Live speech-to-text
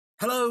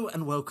Hello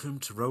and welcome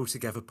to Roll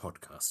Together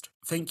podcast.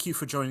 Thank you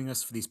for joining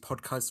us for these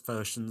podcast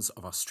versions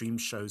of our stream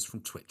shows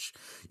from Twitch.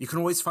 You can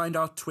always find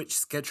our Twitch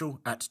schedule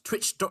at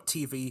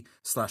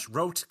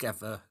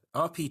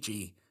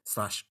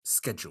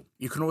twitch.tv/rolltogetherrpg/schedule.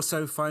 You can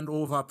also find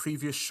all of our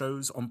previous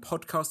shows on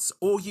podcasts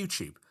or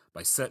YouTube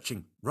by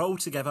searching Roll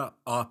Together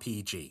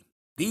RPG.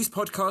 These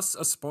podcasts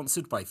are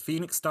sponsored by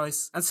Phoenix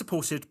Dice and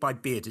supported by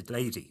Bearded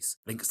Ladies.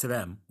 Links to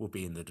them will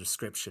be in the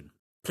description.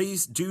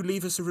 Please do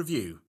leave us a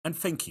review and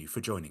thank you for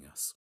joining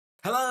us.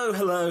 Hello,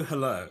 hello,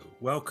 hello.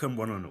 Welcome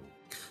one and all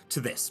to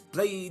this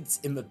Blades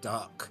in the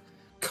Dark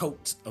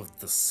Cult of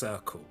the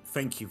Circle.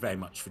 Thank you very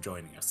much for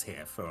joining us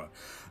here for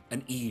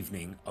an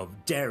evening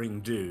of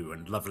daring do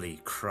and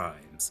lovely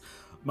crimes.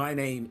 My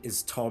name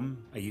is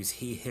Tom. I use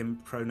he,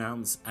 him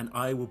pronouns, and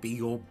I will be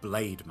your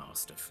Blade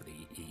Master for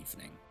the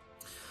evening.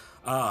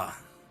 The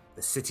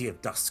city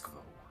of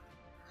Duskville.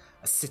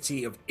 A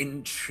city of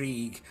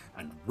intrigue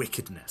and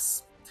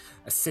wickedness.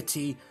 A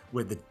city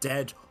where the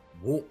dead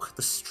walk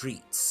the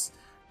streets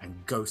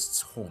and ghosts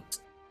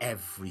haunt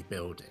every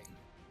building.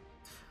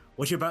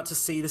 What you're about to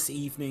see this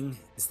evening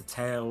is the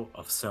tale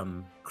of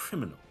some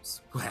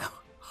criminals,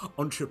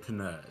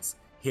 entrepreneurs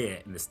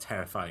here in this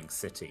terrifying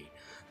city,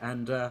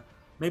 and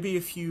maybe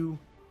a few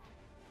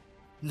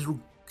little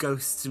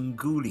ghosts and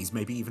ghoulies,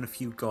 maybe even a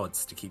few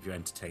gods to keep you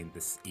entertained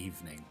this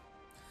evening.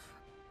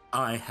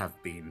 I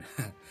have been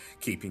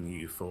keeping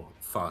you for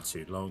far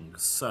too long,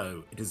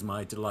 so it is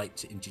my delight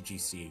to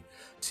introduce you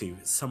to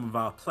some of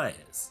our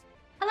players.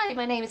 Hello,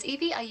 my name is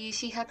Evie. I use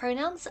she, her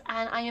pronouns,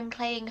 and I am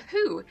playing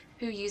who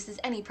uses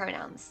any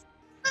pronouns.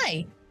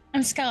 Hi,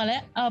 I'm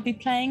Scarlett. I'll be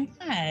playing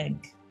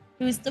Hag,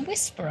 who is the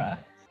Whisperer.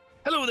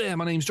 Hello there,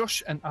 my name's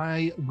Josh, and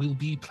I will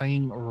be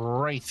playing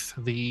Wraith,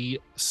 the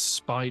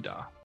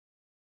Spider.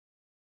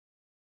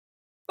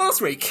 Last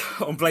week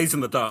on Blades in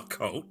the Dark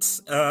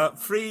Cult,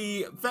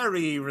 three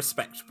very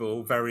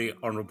respectable, very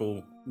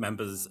honourable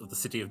members of the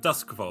city of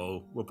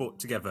Duskville were brought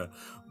together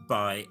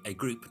by a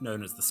group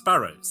known as the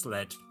Sparrows,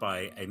 led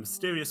by a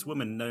mysterious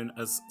woman known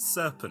as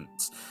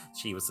Serpent.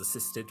 She was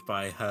assisted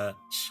by her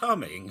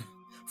charming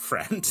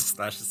friend /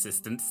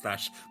 assistant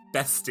 /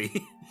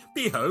 bestie,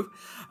 Biho.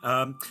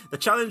 The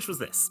challenge was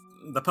this.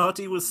 The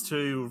party was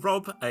to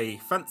rob a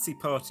fancy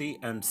party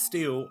and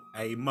steal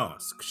a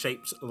mask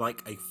shaped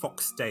like a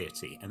fox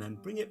deity and then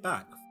bring it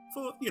back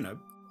for,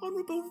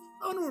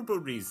 honourable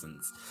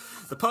reasons.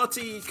 The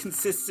party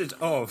consisted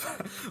of...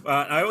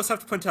 I also have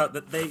to point out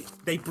that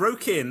they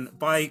broke in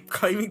by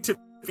claiming to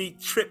be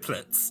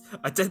triplets,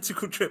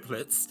 identical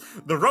triplets,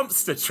 the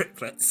Rompster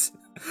triplets.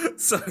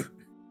 So,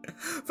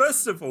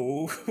 first of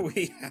all,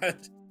 we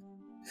had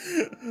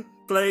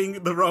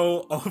playing the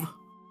role of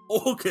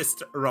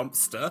August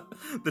Rompster,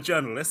 the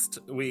journalist,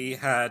 we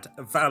had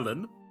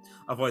Valen,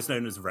 otherwise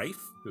known as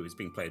Wraith, who is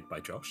being played by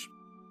Josh.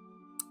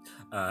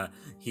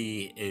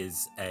 He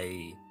is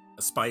a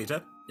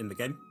spider in the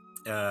game,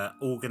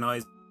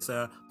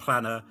 organizer,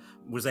 planner,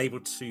 was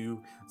able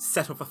to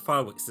set off a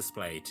fireworks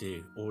display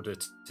in order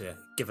to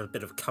give a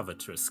bit of cover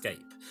to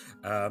escape.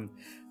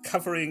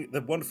 Covering the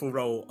wonderful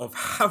role of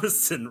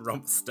Harrison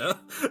Rompster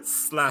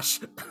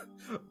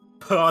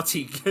 /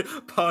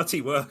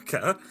 party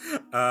worker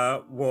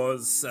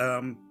was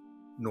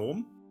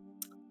Norm,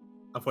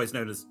 otherwise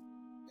known as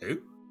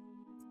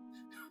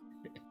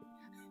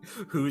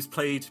who is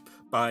played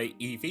by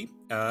Evie,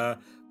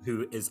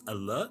 who is a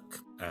lurk,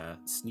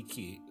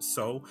 sneaky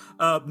soul.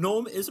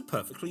 Norm is a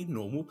perfectly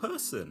normal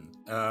person.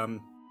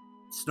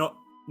 It's not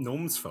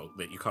Norm's fault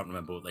that you can't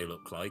remember what they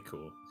look like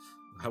or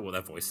what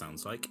their voice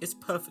sounds like. It's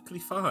perfectly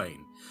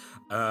fine.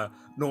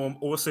 Norm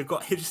also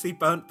got hideously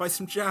burnt by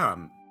some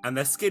jam, and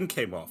their skin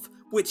came off,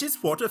 which is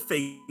what a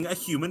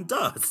human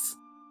does.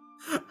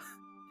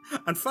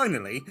 And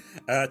finally,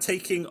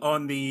 taking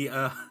on the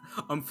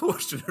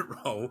unfortunate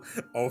role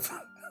of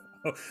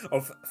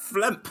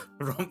Flemp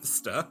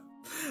Rompster,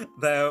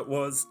 there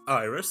was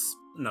Iris,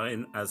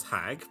 known as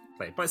Hag,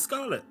 played by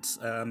Scarlett.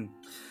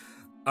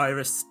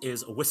 Iris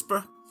is a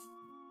whisperer.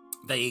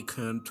 They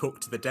can talk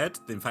to the dead.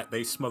 In fact,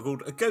 they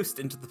smuggled a ghost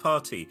into the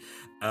party,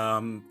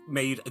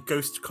 made a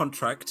ghost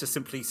contract to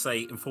simply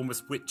say, inform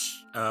us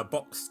which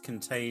box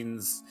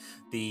contains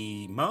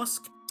the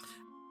mask.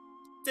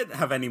 Didn't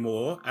have any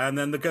more, and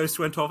then the ghost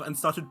went off and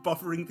started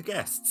bothering the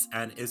guests,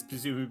 and is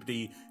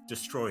presumably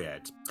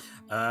destroyed.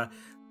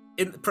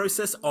 In the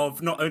process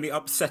of not only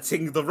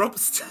upsetting the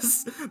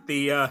Rompsters,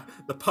 the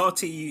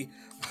party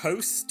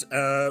host,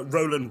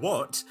 Roland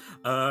Watt,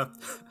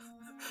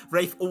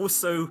 Wraith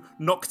also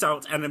knocked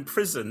out and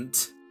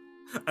imprisoned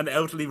an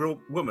elderly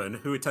woman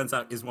who it turns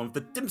out is one of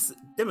the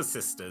Dimmer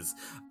Sisters,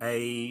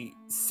 a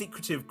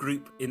secretive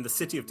group in the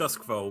city of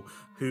Duskville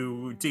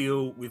who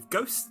deal with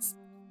ghosts.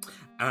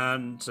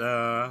 And,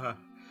 so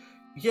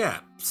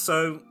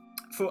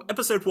for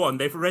episode 1,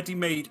 they've already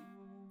made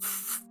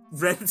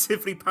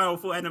relatively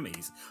powerful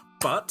enemies,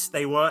 but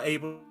they were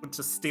able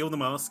to steal the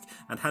mask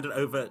and hand it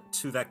over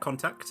to their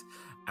contact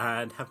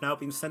and have now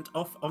been sent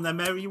off on their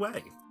merry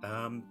way.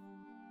 I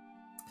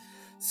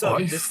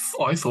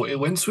thought it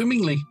went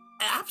swimmingly.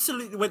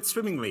 absolutely went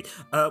swimmingly.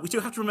 We do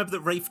have to remember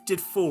that Rafe did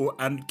fall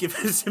and give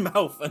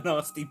himself a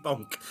nasty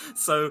bonk.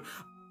 So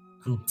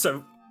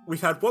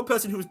we've had one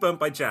person who was burnt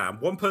by jam,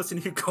 one person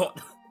who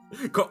got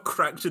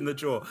cracked in the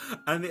jaw,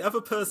 and the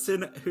other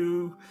person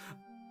who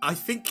I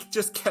think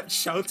just kept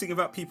shouting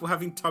about people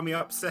having tummy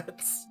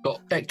upsets.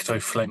 Got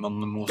ectoflame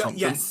on them or something.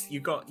 Yes, you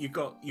got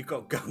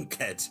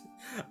gunkhead.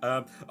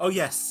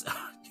 Yes.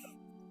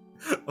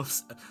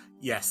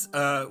 Yes,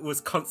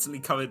 was constantly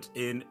covered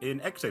in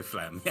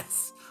ectoflame.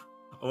 Yes,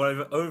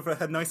 over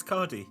her nice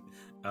cardi.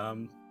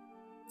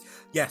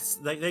 Yes,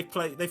 they've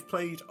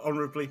played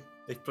honourably.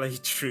 They've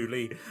played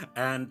truly,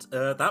 and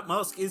that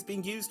mask is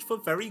being used for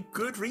very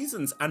good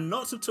reasons, and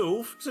not at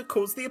all to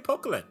cause the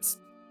apocalypse.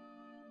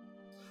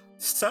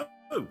 So,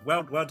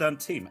 well done,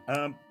 team.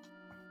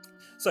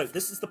 So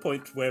this is the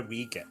point where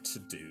we get to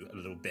do a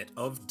little bit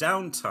of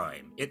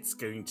downtime. It's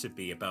going to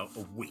be about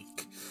a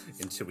week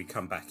until we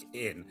come back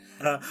in.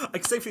 I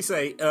can safely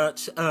say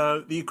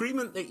the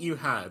agreement that you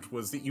had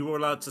was that you were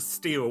allowed to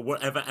steal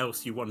whatever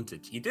else you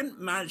wanted. You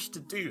didn't manage to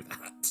do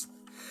that.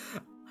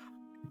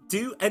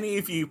 Do any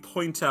of you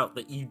point out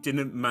that you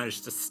didn't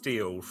manage to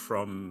steal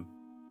from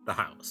the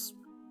house?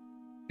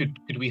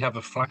 Could we have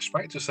a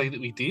flashback to say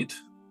that we did?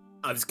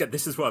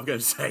 This is what I'm going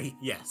to say.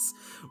 Yes.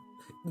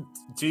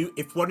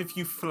 If one of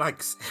you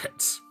flags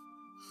it,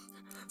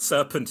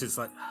 Serpent is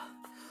like,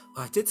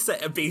 I did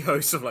set a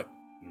Beho, so like,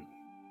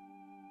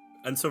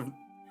 and so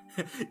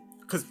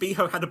because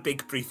Beho had a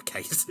big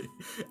briefcase,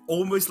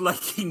 almost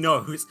like he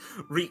knows,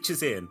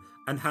 reaches in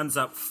and hands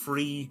out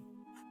 3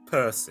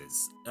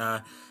 purses.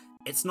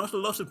 It's not a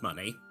lot of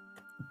money,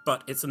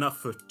 but it's enough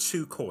for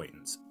 2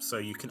 coins. So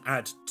you can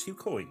add 2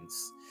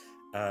 coins,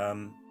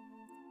 so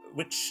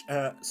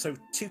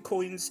 2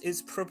 coins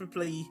is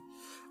probably.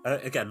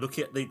 Again,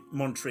 looking at the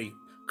monetary,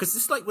 because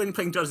it's like when you're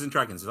playing Dungeons and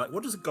Dragons. It's like,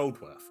 what is a gold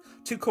worth?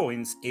 2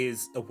 coins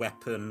is a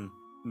weapon,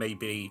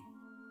 maybe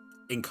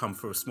income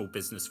for a small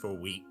business for a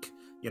week.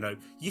 You know,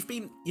 you've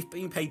been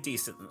paid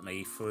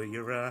decently for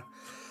your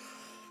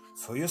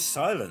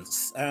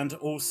silence and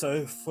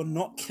also for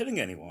not killing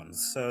anyone.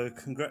 So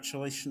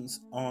congratulations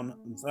on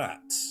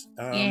that.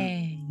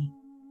 Yay!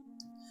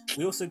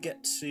 We also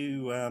get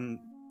to.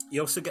 You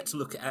also get to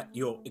look at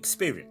your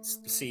experience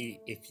to see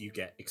if you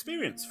get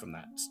experience from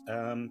that.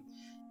 And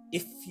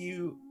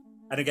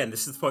again,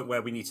 this is the point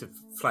where we need to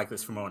flag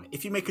this from on.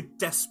 If you make a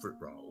desperate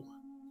roll,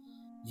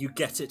 you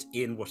get it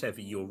in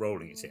whatever you're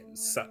rolling it in,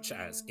 such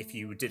as if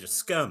you did a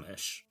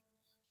skirmish,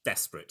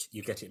 desperate,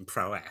 you get it in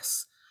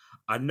prowess.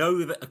 I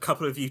know that a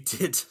couple of you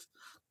did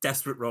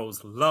desperate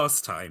rolls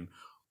last time.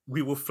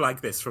 We will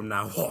flag this from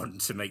now on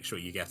to make sure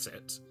you get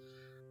it.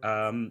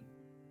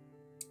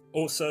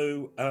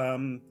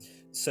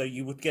 So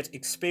you would get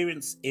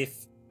experience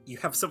if you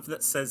have something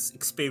that says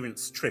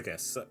experience trigger.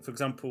 So, for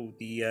example,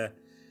 the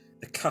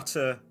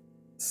cutter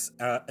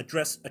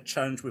address a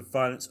challenge with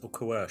violence or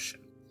coercion.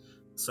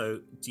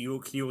 So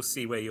can you all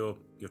see where your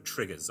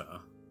triggers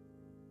are?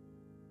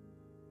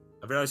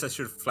 I realised I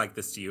should have flagged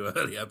this to you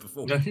earlier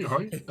before. Yeah, you're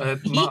right.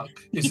 Mark,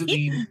 is it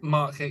the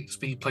Mark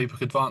XP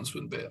playbook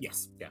advancement bit?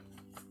 Yes, yeah.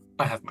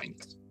 I have mine.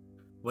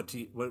 What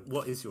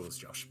is yours,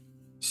 Josh?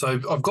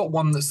 So I've got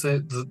one that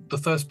said the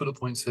first bullet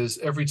point says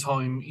every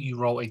time you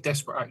roll a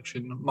desperate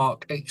action,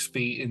 mark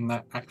XP in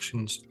that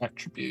action's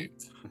attribute.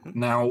 Mm-hmm.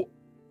 Now,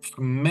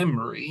 from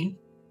memory,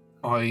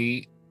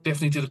 I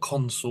definitely did a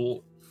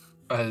consort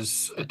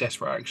as a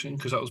desperate action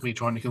because that was me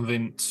trying to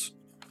convince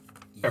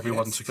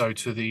everyone to go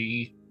to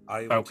the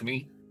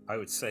balcony. I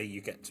would say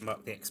you get to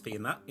mark the XP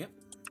in that, yeah.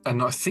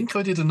 And I think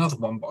I did another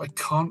one, but I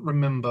can't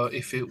remember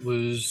if it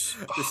was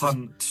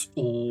hunt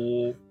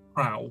or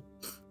prowl.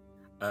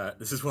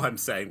 This is what I'm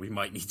saying. We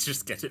might need to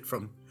just get it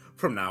from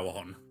now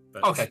on.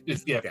 But, okay,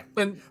 yeah.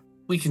 Then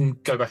we can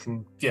go back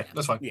and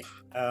that's fine. Yeah.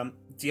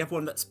 Do you have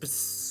one that's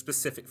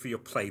specific for your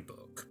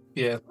playbook?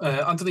 Yeah.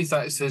 Underneath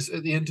that, it says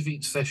at the end of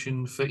each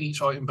session, for each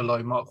item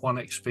below, mark 1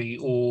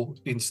 XP, or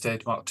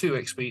instead mark 2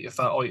 XP if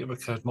that item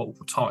occurred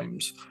multiple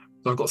times.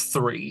 So I've got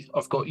 3.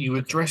 I've got you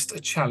addressed a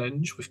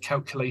challenge with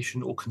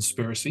calculation or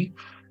conspiracy.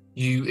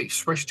 You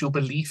expressed your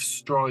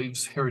beliefs,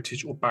 drives,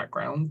 heritage, or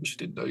background, which I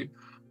didn't do.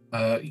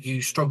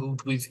 You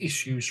struggled with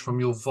issues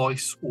from your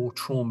vice or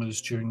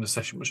traumas during the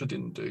session, which I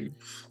didn't do.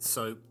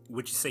 So,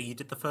 would you say you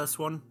did the first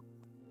one?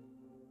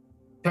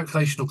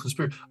 Calculation or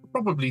conspiracy? I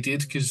probably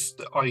did, because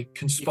I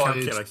conspired.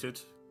 You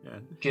calculated, yeah.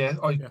 Yeah,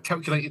 I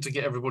calculated to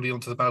get everybody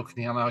onto the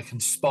balcony, and I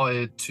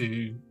conspired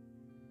to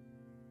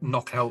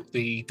knock out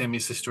the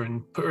Demi-Sister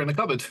and put her in a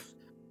cupboard.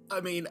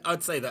 I mean,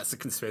 I'd say that's a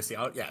conspiracy.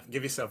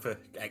 Give yourself a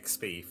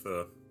XP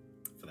for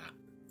that.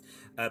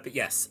 But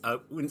yes, I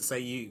wouldn't say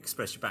you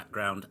expressed your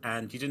background,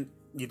 and you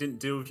didn't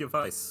deal with your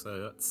vice.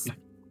 So that's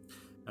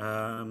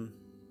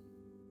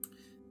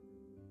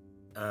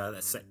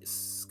let's say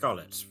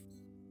Scarlet.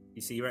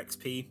 You see your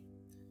XP?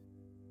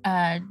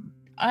 I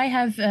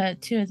have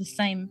 2 of the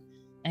same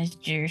as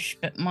Jush,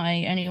 but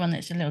my only one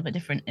that's a little bit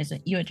different is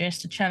that you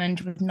addressed a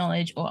challenge with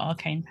knowledge or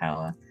arcane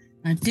power.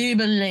 I do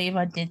believe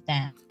I did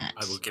that.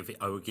 I will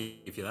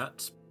give you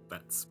that.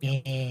 bets.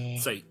 Yeah.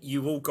 So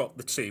you all got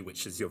the 2,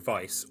 which is your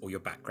vice or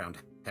your background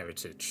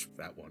heritage.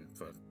 That one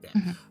for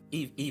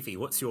Evie,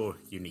 what's your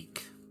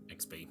unique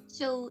XP?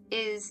 So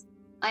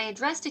I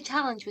addressed a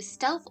challenge with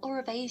stealth or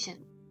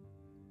evasion.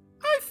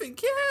 I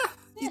think you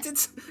did.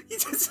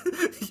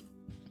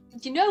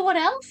 Do you know what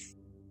else?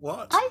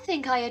 What? I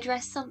think I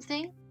addressed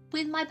something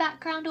with my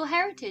background or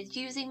heritage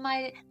using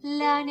my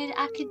learned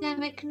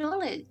academic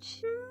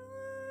knowledge.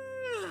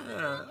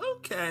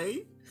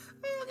 Okay.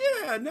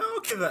 No,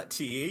 I'll give that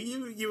to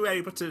you. You were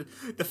able to.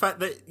 The fact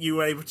that you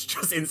were able to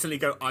just instantly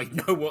go, I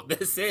know what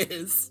this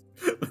is,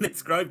 when it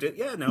described it.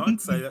 Yeah, no, I'd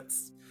say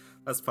that's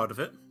part of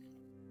it.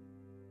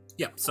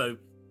 Yeah, so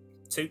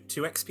 2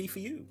 XP for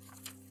you.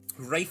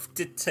 Rafe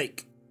did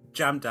take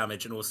jam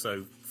damage and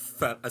also,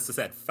 as I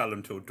said, fell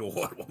into a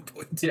door at one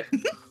point. Yeah.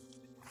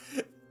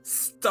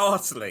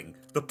 Startling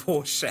the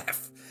poor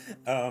chef.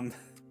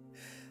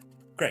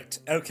 Great.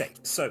 Okay,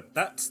 so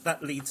that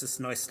leads us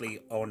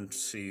nicely on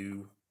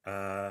to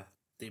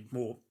the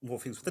more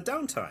things with the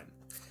downtime.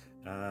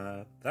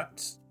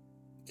 That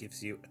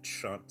gives you a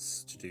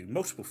chance to do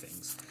multiple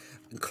things,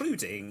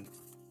 including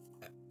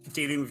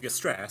dealing with your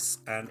stress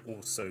and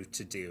also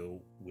to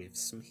deal with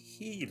some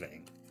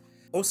healing.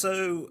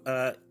 Also,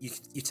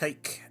 you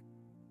take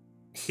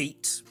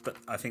heat, but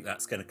I think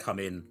that's going to come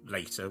in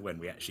later when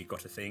we actually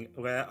got a thing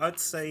where I'd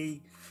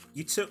say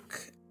you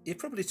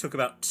probably took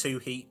about 2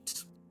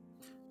 heat.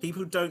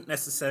 People don't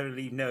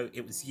necessarily know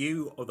it was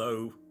you,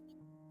 although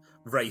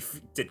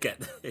Rafe did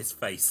get his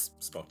face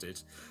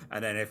spotted,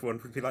 and then everyone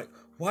would be like,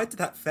 why did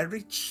that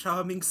very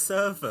charming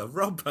server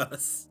rob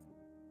us?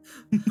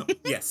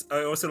 Yes,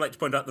 I also like to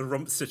point out the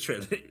Rumpster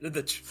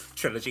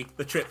trilogy,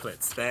 the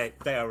triplets, they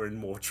are in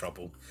more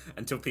trouble,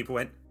 until people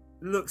went,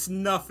 looks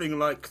nothing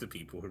like the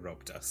people who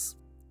robbed us.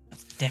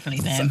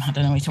 Definitely them. I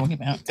don't know what you're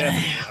talking about.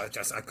 Definitely,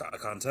 I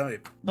can't tell you.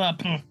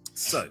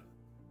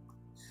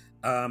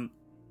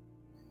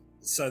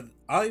 So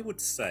I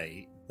would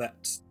say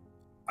that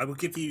I will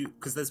give you,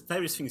 because there's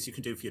various things you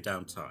can do for your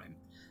downtime.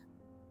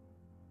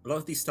 A lot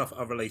of these stuff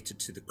are related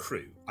to the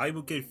crew. I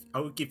will give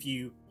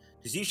you,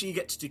 because usually you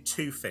get to do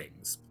 2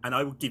 things, and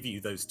I will give you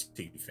those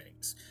 2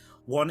 things.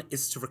 One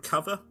is to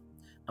recover,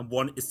 and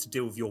one is to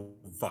deal with your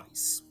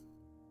vice.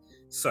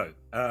 So,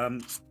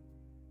 to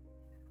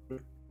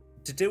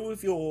deal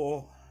with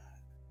your,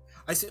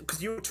 I said,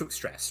 because you took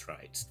stress,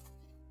 right?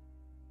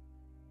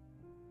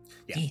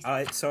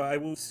 Yeah. So I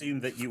will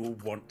assume that you will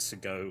want to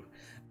go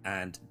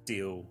and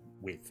deal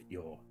with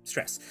your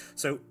stress.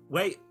 So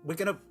we're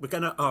gonna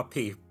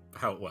RP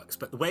how it works,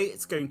 but the way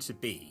it's going to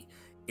be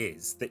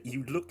is that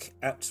you look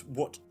at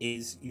what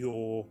is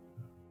your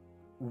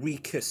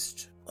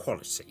weakest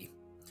quality.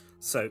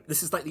 So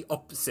this is like the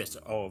opposite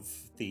of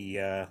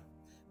the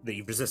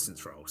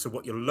resistance roll. So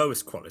what your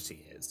lowest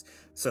quality is.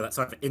 So that's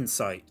either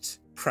insight,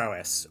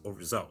 prowess, or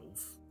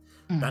resolve.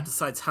 That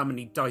decides how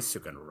many dice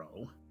you're going to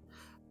roll.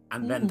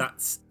 And then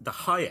that's the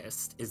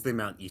highest is the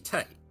amount you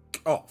take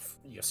off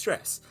your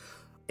stress.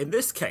 In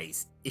this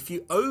case, if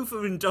you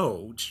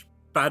overindulge,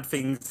 bad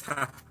things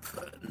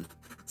happen.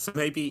 So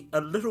maybe a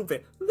little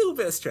bit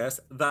of stress,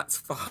 that's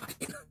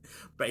fine.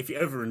 But if you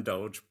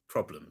overindulge,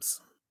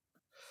 problems.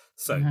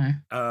 So,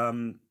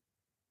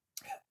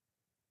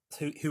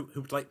 who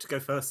would like to go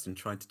first in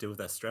trying to deal with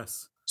their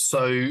stress?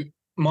 So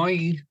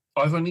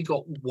I've only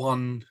got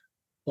 1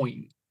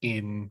 point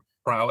in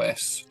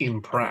prowess in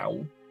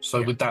prowl.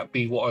 So would that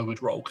be what I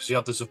would roll? Because the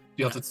others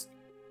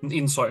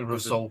insight and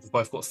resolve have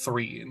both got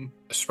 3 in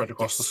spread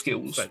across the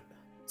skills.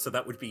 So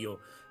that would be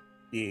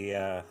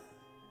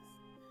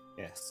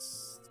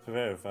yes,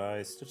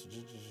 verifies.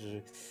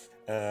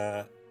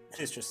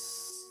 It's just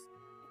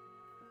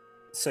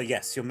so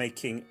yes, you're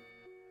making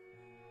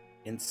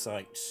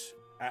insight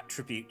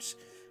attribute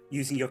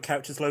using your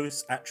character's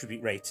lowest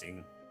attribute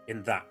rating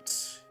in that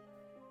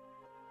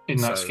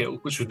skill,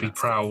 which would be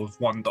prowl of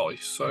 1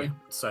 dice.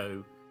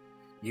 So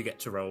you get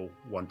to roll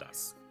 1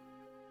 dice.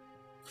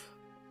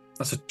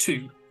 That's a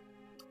 2.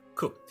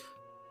 Cool.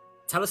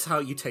 Tell us how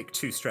you take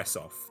 2 stress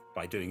off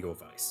by doing your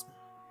vice.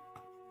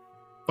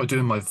 By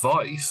doing my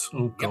vice?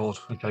 Oh, God.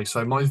 Yep. Okay,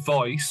 so my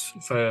vice,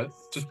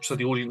 just so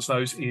the audience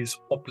knows, is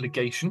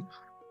obligation.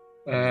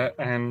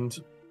 And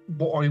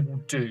what I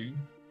will do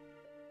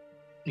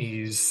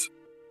is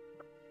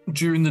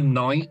during the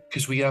night,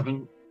 because we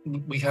haven't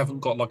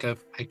got like a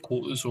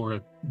headquarters or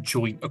a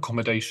joint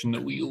accommodation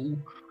that we all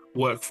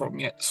work from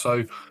yet.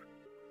 So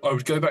I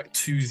would go back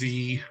to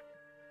the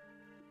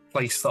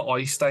place that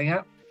I stay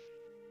at,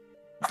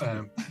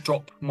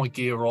 drop my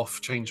gear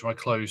off, change my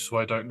clothes so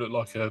I don't look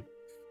like a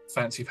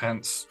fancy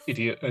pants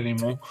idiot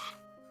anymore,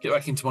 get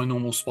back into my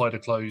normal spider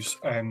clothes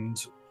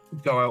and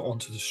go out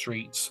onto the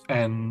streets,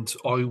 and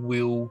I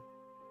will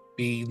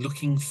be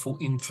looking for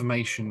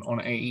information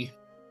on a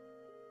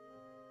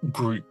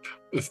group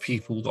of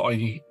people that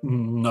I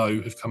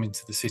know have come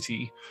into the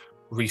city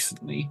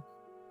recently.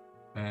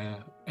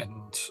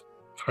 And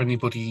for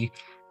anybody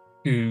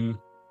who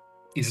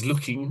is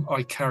looking,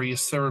 I carry a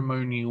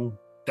ceremonial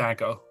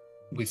dagger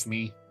with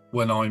me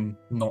when I'm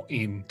not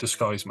in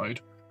disguise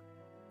mode.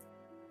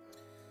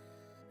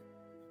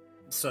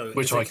 So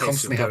which is it a I case of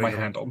constantly have my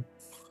going- hand on.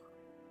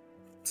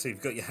 So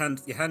you've got your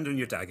hand on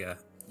your dagger.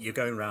 You're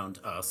going around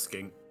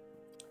asking.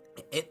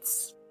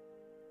 It's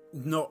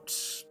not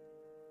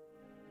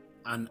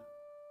an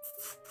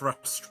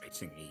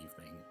frustrating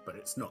evening, but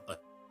it's not a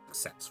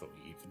successful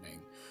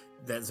evening.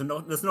 There's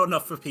not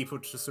enough for people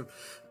to sort of.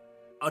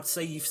 I'd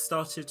say you've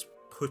started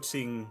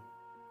putting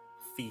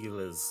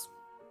feelers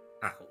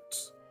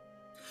out.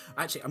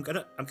 Actually, I'm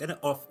gonna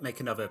make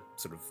another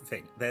sort of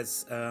thing.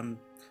 There's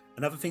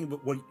another thing.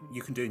 What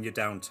you can do in your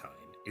downtime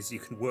is you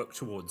can work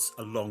towards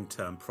a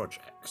long-term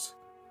project.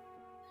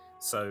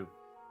 So,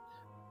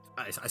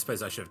 I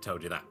suppose I should have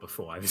told you that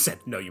before. I said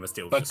no. You must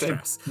deal with the But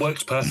stress.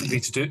 works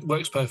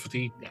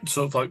perfectly Yeah.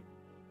 sort of like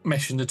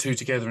meshing the two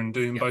together and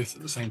doing Yeah. both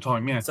at the same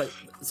time. Yeah. So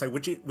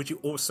would you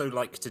also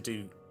like to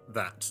do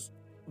that?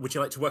 Would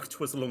you like to work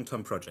towards a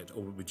long-term project,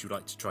 or would you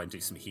like to try and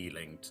do some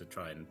healing to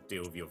try and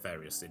deal with your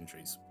various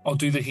injuries? I'll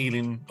do the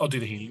healing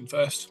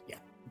first.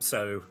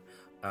 So,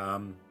 I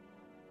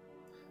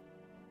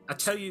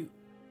tell you,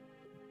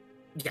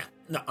 yeah.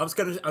 No, I was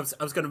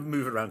gonna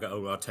move it around. And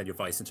go, oh, I'll turn your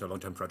vice into a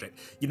long-term project.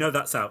 You know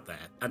that's out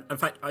there, and in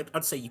fact,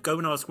 I'd say you go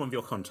and ask one of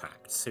your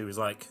contacts who is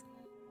like,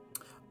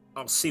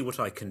 I'll see what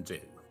I can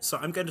do. So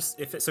I'm going to,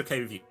 if it's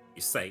okay with you,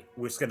 say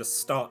we're just going to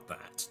start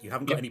that. You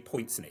haven't got any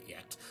points in it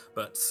yet,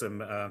 but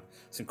some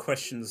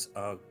questions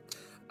are.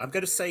 I'm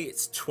going to say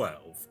it's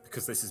 12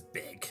 because this is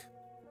big.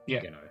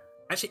 Yeah. You know,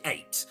 actually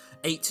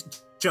 8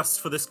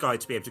 just for this guy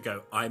to be able to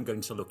go. I'm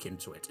going to look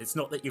into it. It's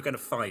not that you're going to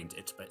find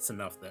it, but it's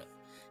enough that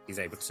he's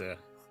able to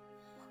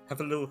have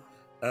a little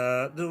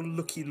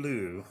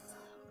looky-loo.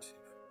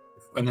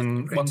 And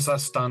then Great. once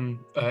that's done,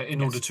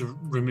 in order to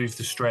remove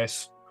the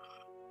stress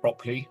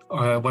properly,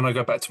 when I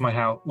go back to my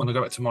house,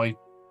 might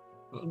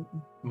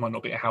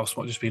not be a house,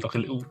 might just be like a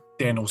little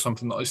den or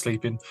something that I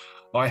sleep in.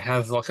 I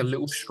have like a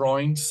little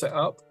shrine set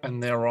up,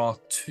 and there are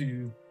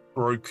 2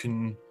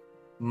 broken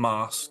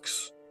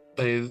masks.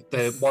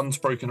 They're one's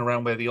broken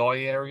around where the eye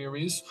area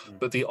is,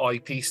 but the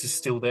eyepiece is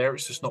still there.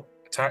 It's just not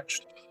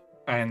attached,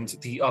 and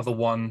the other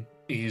one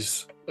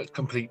is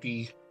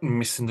completely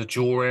missing the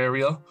jaw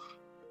area.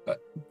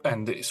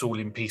 And it's all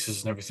in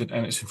pieces and everything,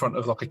 and it's in front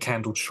of like a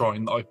candled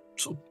shrine that I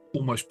sort of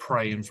almost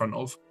pray in front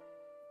of.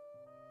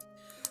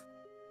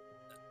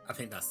 I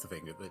think that's the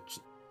thing, that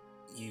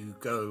you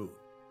go,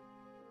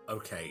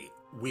 okay,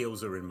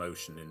 wheels are in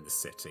motion in the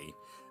city,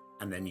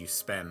 and then you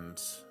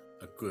spend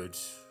a good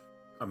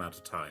amount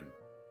of time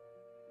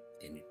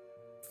in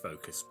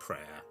focus,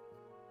 prayer,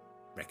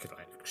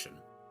 recollection,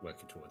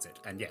 working towards it.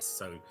 And yes,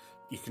 so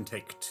you can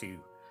take 2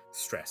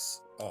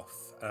 stress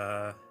off.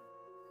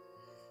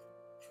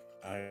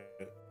 As I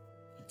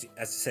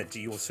said,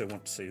 do you also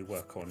want to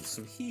work on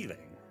some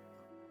healing?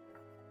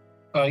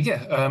 I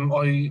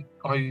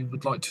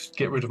would like to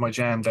get rid of my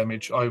jam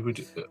damage. I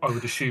would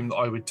assume that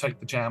I would take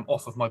the jam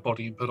off of my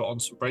body and put it on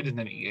some bread and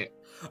then eat it.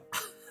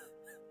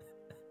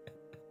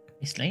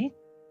 Obviously.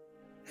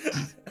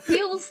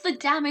 Feels the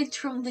damage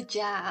from the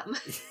jam.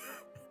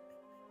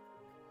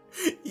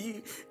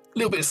 You, A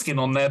little bit of skin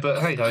on there,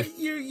 but hey ho.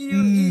 you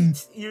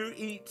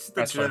eat the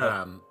That's fine.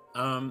 jam.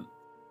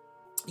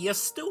 You're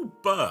still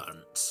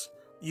burnt.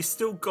 You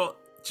still got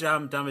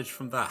jam damage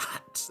from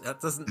that.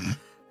 That doesn't.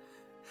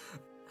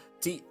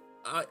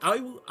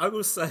 I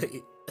will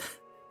say.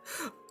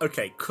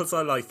 Okay, because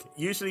I like it.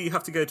 Usually you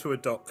have to go to a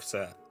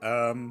doctor.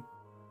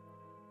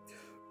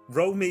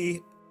 Roll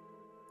me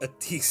a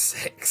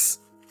d6.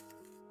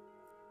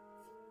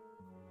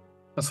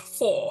 That's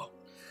 4.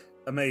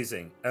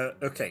 Amazing.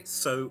 Okay,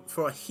 so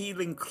for a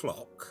healing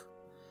clock,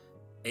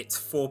 it's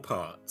 4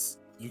 parts.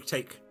 You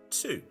take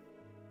 2.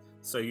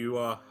 So you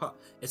are.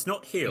 It's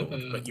not healed,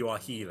 but you are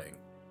healing.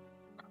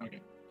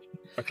 Okay.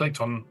 I clicked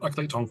on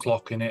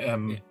clock and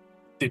it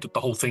did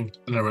the whole thing,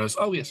 and I realized,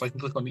 oh yes, I can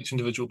click on each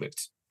individual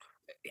bit.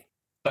 Yeah.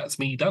 That's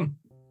me done.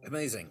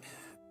 Amazing.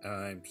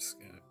 I'm just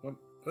gonna.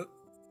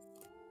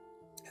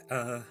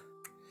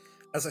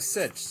 As I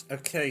said,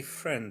 okay,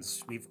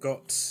 friends, we've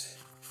got.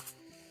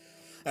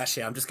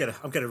 Actually, I'm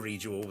gonna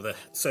read you all the.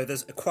 So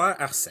there's acquire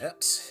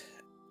asset,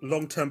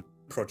 long-term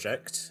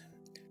project,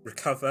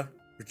 recover,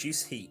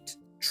 reduce heat,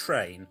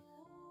 train,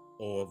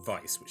 or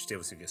vice, which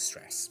deals with your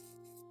stress.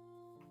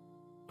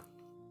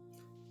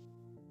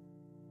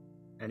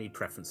 Any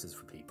preferences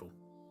for people?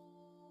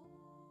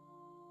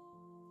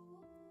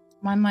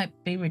 Mine might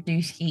be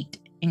reduce heat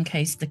in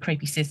case the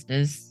creepy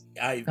sisters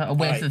got a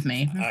whiff of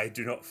me. I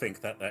do not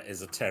think that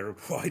is a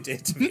terrible idea,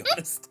 to be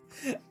honest.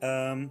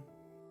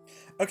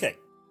 Okay,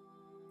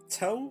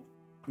 tell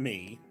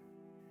me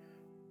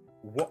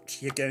what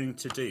you're going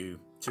to do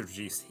to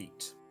reduce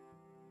heat.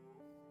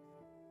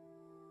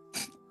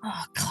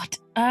 Oh God.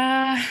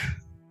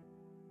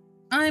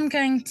 I'm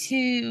going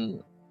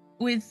to,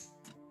 with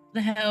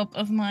the help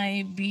of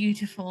my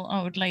beautiful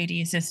old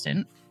lady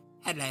assistant.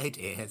 Hello,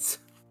 dears.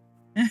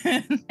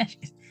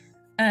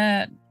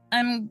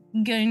 I'm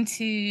going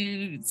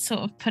to sort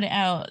of put it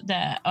out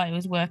that I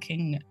was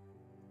working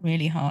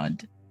really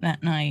hard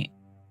that night.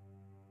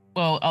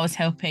 Well, I was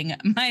helping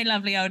my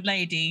lovely old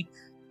lady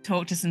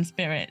talk to some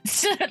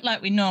spirits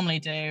like we normally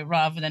do,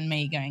 rather than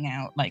me going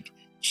out. Like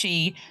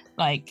she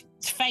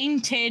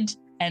fainted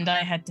and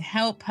I had to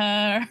help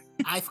her.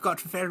 I've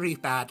got very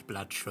bad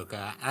blood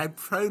sugar. I'm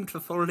prone to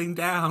falling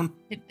down.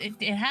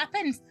 It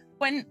happens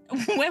when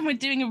we're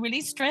doing a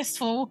really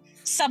stressful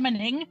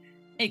summoning.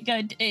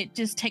 It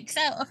just takes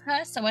out of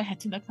her, so I had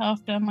to look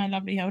after my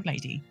lovely old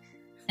lady.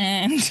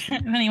 And if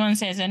anyone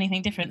says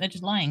anything different, they're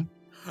just lying.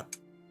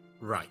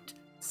 Right.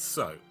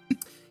 So,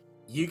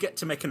 you get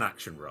to make an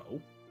action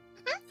roll,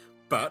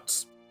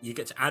 but you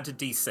get to add a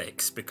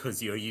d6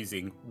 because you're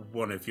using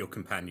one of your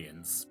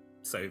companions.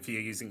 So if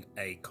you're using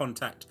a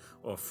contact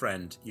or a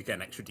friend, you get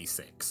an extra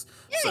d6.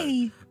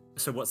 Yay!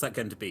 So what's that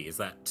going to be? Is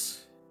that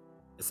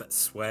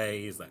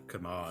sway? Is that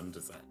command?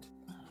 Is that...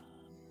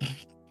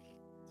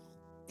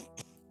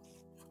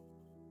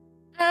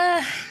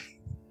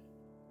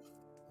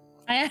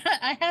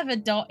 I have a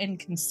dot in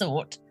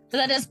consort, but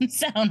that doesn't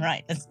sound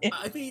right, does it?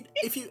 I mean,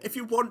 if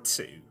you want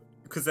to,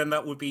 because then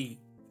that would be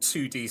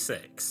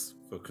 2d6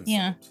 for consort.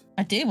 Yeah,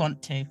 I do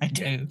want to. I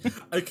do.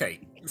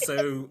 Okay,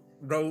 so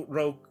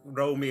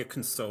roll me a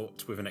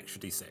consort with an extra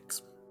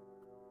d6.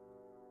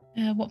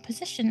 What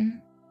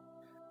position?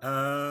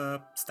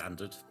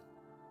 Standard.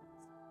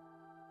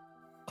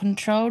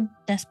 Controlled,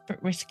 desperate,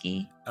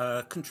 risky.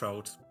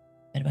 Controlled.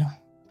 Very well.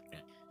 Yeah.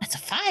 That's a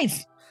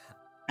 5.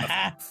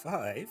 A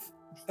 5?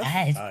 A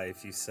 5.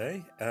 5, you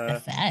say? A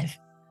 5.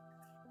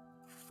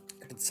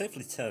 I can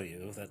safely tell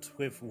you that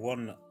with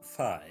 1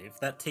 5,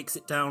 that takes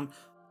it down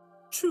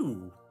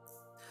 2.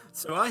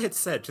 So I had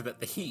said that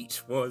the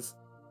heat was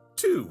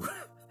 2.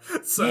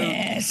 So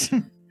yes.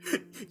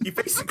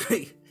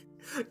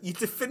 you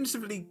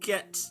definitively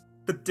get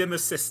the Dimmer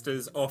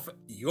sisters off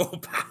your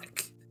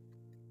back.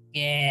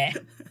 Yeah.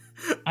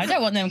 I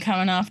don't want them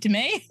coming after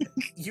me.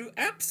 You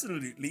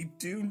absolutely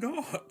do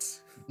not.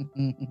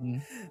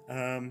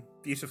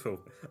 Beautiful.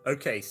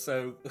 Okay,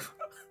 so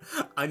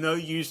I know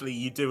usually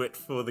you do it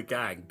for the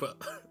gang, but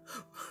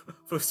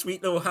for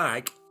sweet little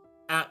hag,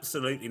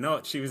 absolutely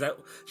not. She was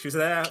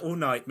there all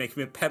night making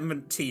me a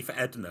peppermint tea for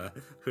Edna,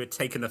 who had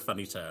taken a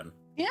funny turn.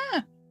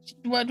 Yeah. She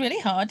worked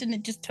really hard and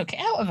it just took it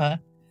out of her.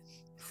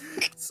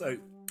 So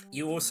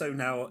you also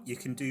you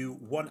can do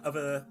one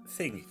other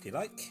thing if you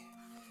like.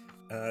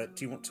 Do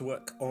you want to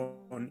work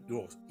on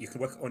you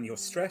can work on your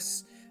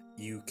stress.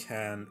 You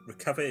can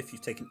recover if you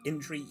take an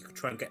injury. You can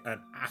try and get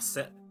an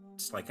asset,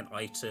 like an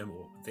item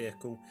or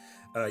vehicle.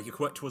 You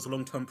can work towards a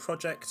long-term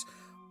project,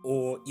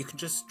 or you can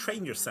just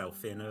train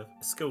yourself in a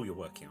skill you're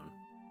working on.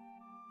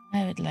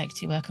 I would like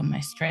to work on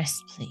my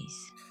stress,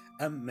 please.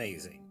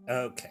 Amazing.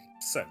 Okay,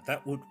 so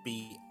that would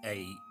be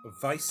a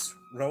vice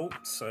roll.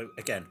 So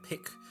again, you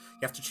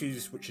have to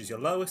choose which is your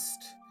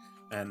lowest,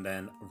 and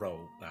then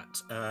roll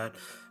that.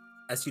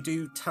 As you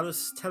do, tell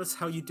us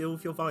how you deal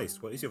with your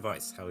vice. What is your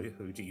vice?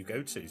 Who do you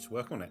go to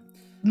work on it?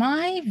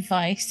 My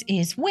vice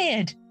is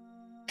weird.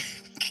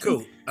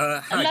 Cool.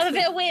 Hag, I love a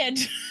bit of weird.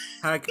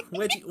 Hag,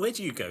 where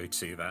do you go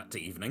to that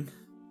evening?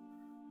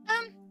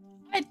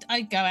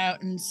 I go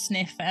out and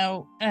sniff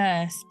out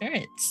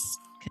spirits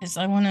because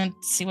I want to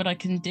see what I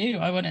can do.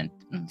 I want to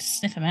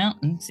sniff them out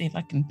and see if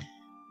I can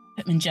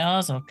put them in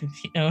jars or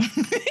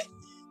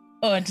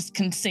I just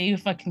can see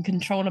if I can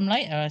control them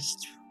later. I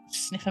just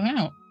sniff them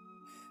out.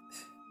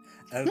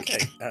 Okay,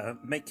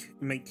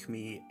 make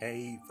me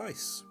a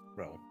vice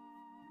roll.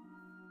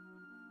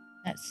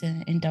 That's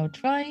an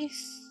indulge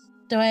vice.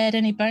 Do I add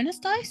any bonus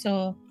dice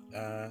or?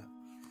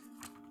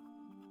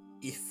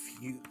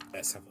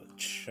 Let's have a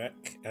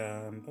check.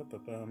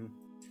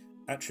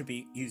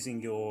 Attribute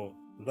using your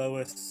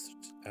lowest.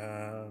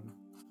 No,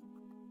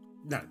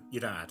 you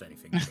don't add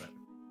anything to it.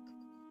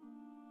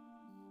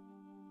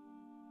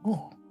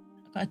 Oh,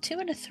 I've got a 2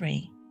 and a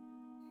 3.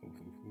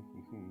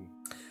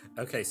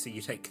 Okay, so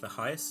you take the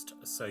highest,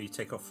 so you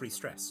take off 3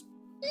 stress.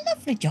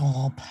 Lovely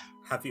job.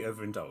 Have you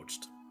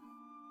overindulged?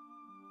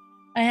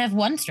 I have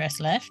 1 stress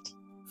left.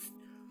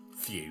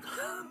 Phew.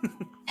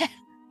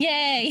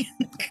 Yay!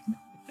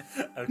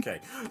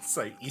 Okay,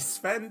 so you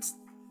spend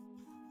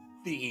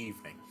the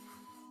evening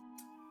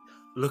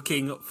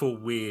looking for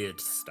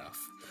weird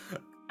stuff.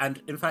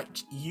 And in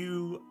fact,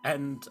 you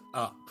end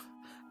up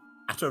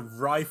at a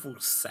rival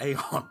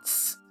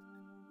seance.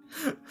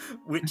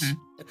 Which,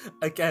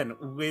 again,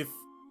 with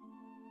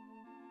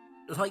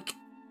like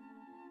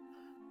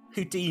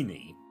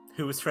Houdini,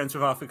 who was friends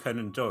with Arthur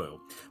Conan Doyle,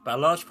 but a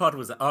large part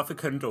was that Arthur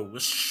Conan Doyle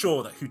was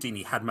sure that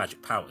Houdini had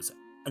magic powers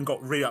and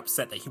got really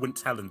upset that he wouldn't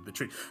tell him the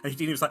truth. And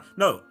Houdini was like,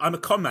 "No, I'm a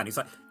con man." He's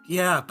like,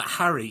 "Yeah, but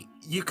Harry,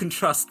 you can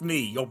trust me,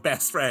 your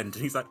best friend."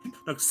 And he's like,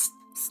 "No,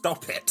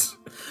 stop it."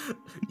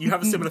 You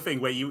have a similar thing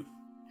where you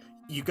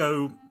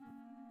go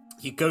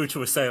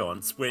to a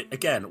seance with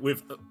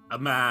a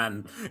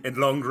man in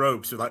long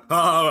robes who's like,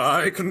 "Oh,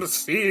 I can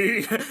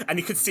see," and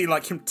you can see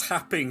like him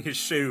tapping his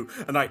shoe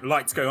and like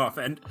lights going off,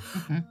 and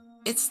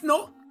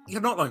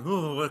you're not like,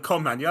 "Oh, a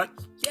con man," you're like,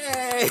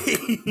 "Yay!"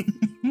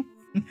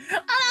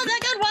 Oh, that's a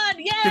good one!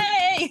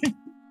 Yay!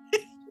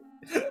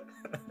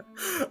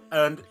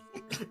 And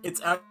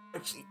it's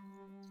actually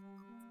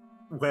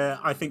where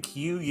I think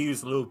you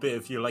use a little bit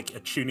of your like a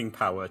tuning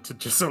power to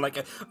just sort of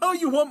like, oh,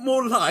 you want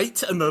more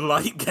light, and the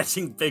light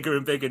getting bigger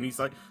and bigger, and he's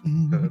like,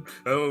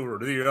 oh,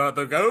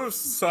 the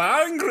ghosts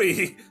are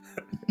angry.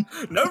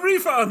 No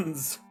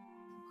refunds.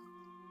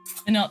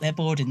 They're not. They're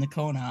bored in the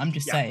corner. I'm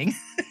just saying.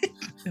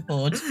 They're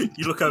bored.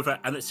 You look over,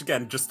 and it's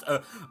again just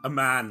a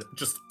man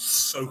just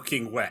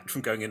soaking wet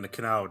from going in the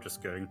canal,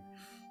 just going,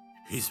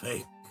 he's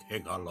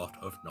making a lot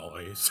of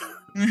noise.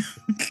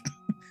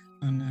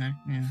 Oh no,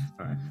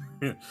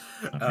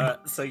 yeah.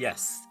 So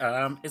yes,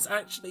 it's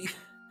actually,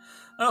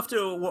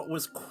 after what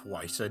was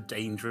quite a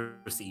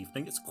dangerous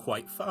evening, it's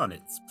quite fun.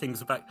 It's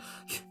things about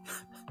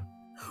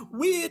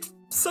weird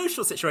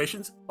social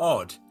situations,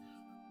 odd.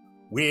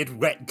 Weird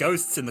wet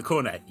ghosts in the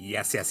corner.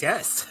 Yes.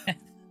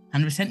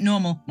 100%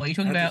 normal. What are you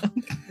talking about?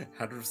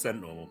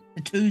 100% normal.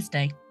 The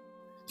Tuesday.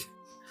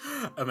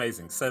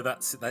 Amazing. So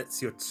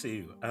that's your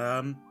two.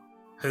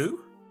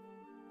 Who?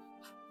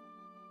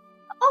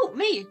 Oh,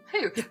 me.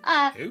 Who?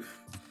 Who?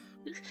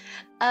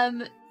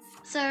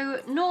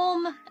 So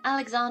Norm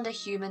Alexander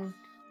Human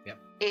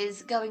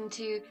is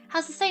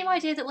has the same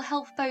idea that will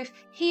help both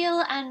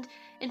heal and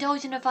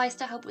indulge in advice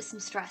to help with some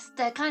stress.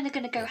 They're kind of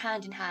going to go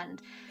hand in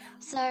hand.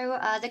 So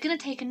they're going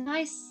to take a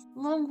nice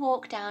long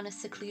walk down a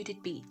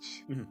secluded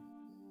beach.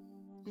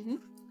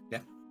 Yeah.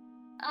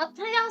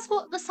 Can I ask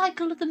what the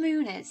cycle of the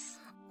moon is?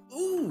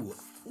 Ooh,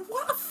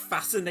 what a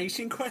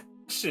fascinating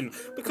question.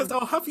 Because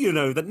I'll have you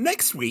know that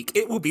next week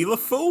it will be the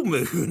full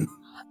moon.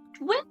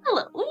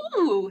 Well,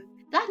 ooh,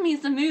 that means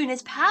the moon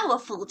is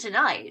powerful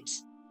tonight.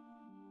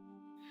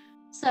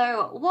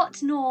 So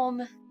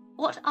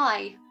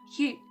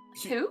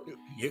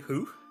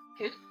who?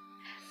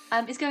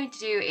 Is going to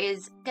do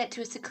is get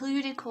to a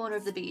secluded corner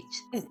of the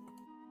beach,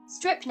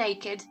 strip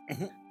naked,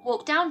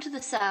 walk down to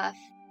the surf,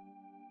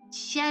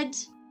 shed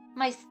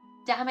my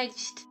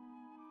damaged,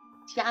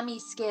 jammy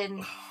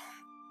skin,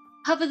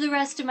 cover the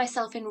rest of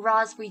myself in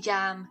raspberry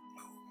jam,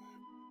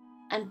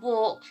 and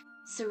walk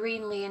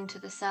serenely into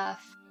the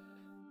surf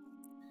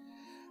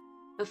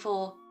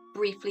before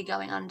briefly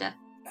going under.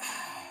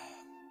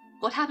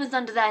 What happens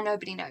under there,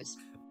 nobody knows.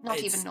 Not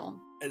even Norm.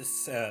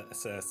 It's a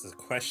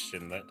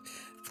question that,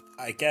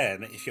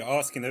 again, if you're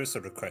asking those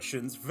sort of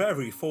questions,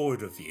 very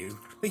forward of you.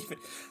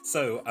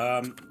 So,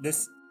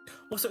 this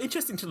also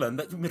interesting to learn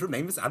that your middle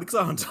name is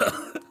Alexander.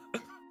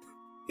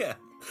 Yeah.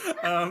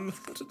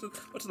 What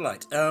a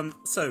delight.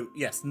 So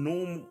yes,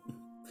 Norm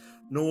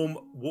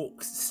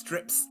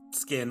strips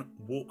skin,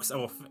 walks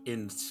off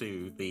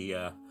into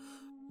the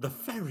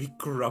very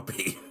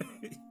grubby.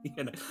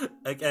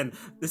 Again,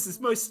 this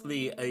is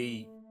mostly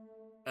a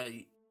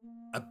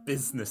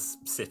business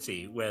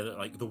city where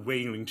like the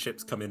whaling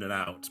ships come in and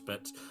out,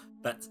 but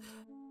that's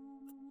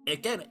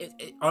again,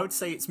 I would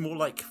say it's more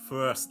like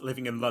for us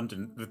living in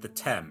London with the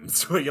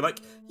Thames, where you're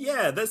like,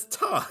 yeah, there's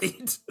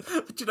tide,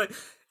 but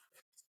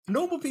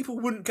normal people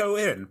wouldn't go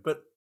in,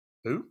 but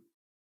who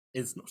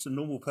is not a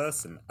normal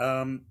person?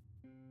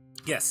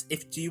 Yes.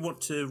 Do you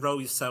want to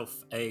roll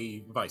yourself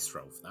a vice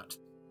roll for that?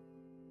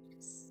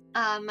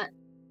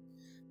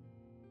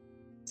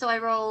 So I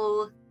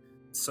roll.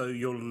 So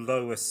your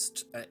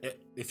lowest,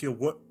 if your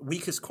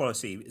weakest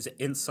quality is it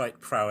insight,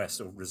 prowess,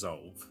 or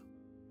resolve?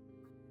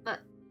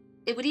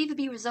 It would either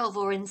be resolve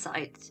or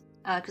insight,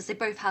 because they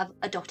both have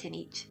a dot in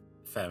each.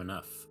 Fair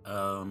enough.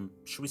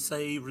 Should we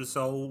say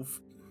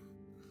resolve?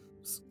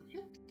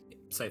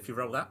 So if you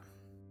roll that.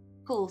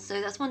 Cool.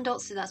 So that's 1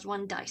 dot. So that's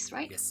 1 dice,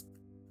 right? Yes.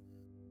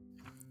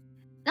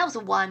 That was a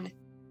 1.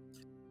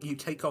 You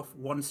take off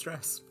 1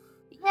 stress.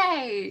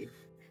 Yay!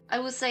 I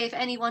will say if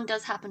anyone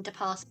does happen to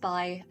pass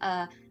by,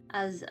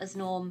 as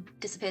Norm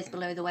disappears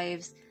below the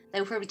waves, they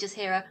will probably just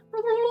hear a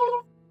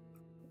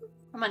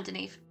from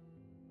underneath.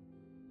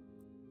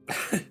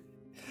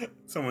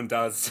 Someone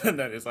does, and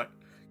then it's like,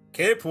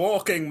 keep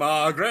walking,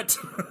 Margaret.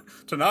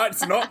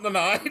 Tonight's not the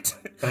night.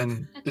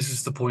 And this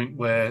is the point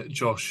where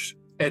Josh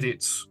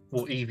edits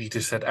what Evie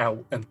just said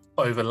out and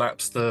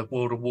overlaps the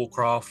World of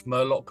Warcraft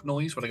Murloc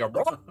noise where they go.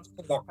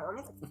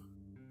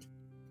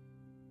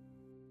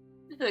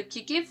 Look,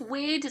 you give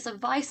weird as a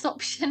vice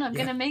option. I'm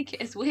going to make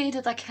it as weird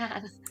as I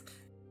can.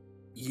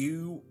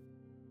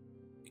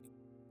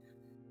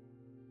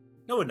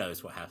 No one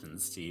knows what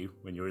happens to you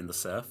when you're in the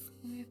surf.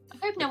 I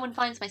hope no one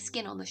finds my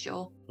skin on the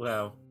shore.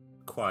 Well,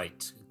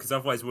 quite, because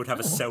otherwise we'd have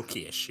a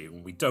Selkie issue,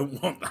 and we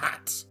don't want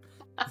that.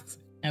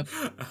 Nope.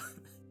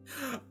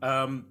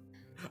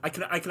 I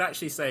can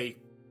actually say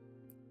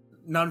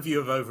none of you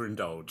have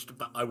overindulged,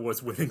 but I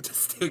was willing to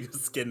steal your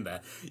skin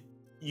there.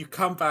 You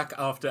come back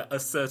after a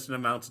certain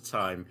amount of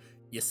time,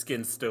 your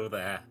skin's still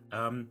there.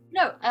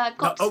 No, I've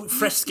got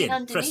fresh skin.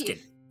 underneath. Fresh skin.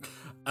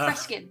 Fresh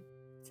skin.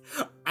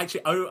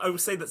 Actually, I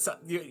would say that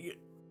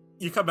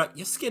you come back,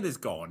 your skin is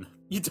gone.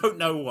 You don't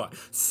know what.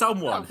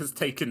 Someone has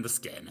taken the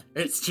skin.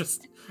 It's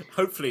just,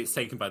 hopefully it's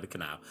taken by the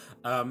canal.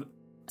 I'm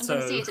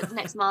going to see it at the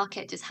next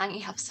market, just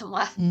hanging up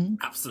somewhere.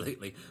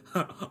 Absolutely.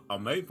 I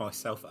made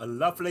myself a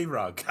lovely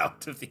rug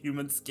out of the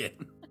human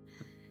skin.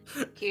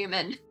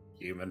 Human.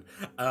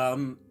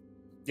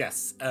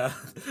 Yes.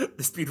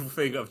 This beautiful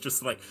thing of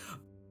just like,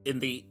 in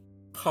the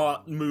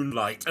part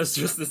moonlight as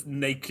just this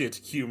naked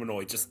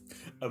humanoid just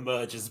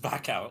emerges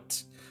back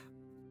out,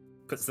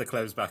 puts the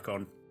clothes back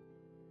on,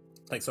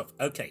 takes off.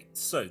 Okay,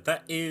 so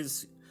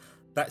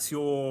that's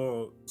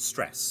your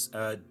stress.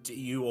 Do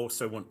you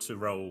also want to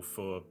roll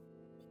for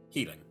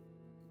healing?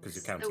 Because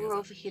you're counting. So we're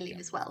all for healing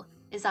as well.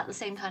 Is that the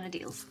same kind of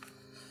deal?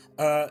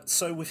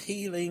 So with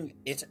healing,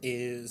 it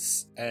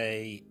is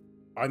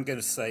I'm going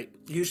to say,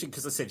 usually,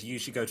 because I said you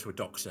usually go to a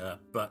doctor,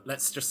 but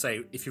let's just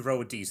say if you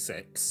roll a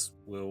d6,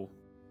 we'll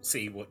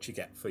see what you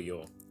get for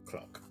your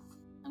clock.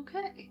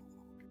 Okay.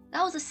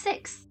 That was a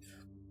 6.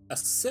 A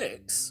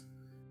 6?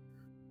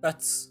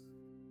 That's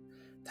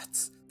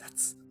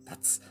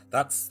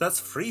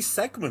 3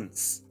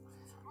 segments.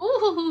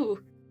 Ooh!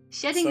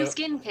 Shedding your So-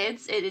 skin,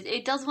 kids.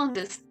 It does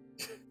wonders.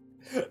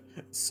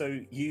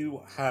 So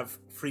you have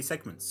 3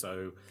 segments.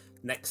 So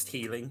next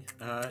healing,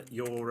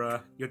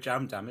 your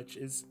jam damage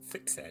is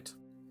fixed.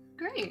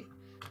 Great.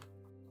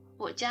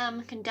 What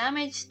jam can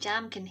damage,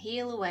 jam can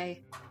heal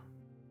away.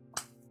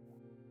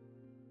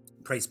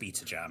 Praise be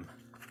to Jam.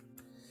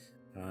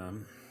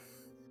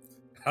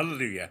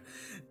 Hallelujah.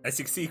 As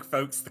you can see,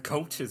 folks, the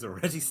cult is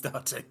already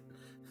starting.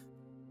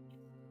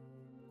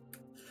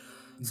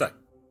 So,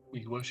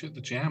 We worship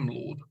the Jam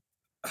Lord.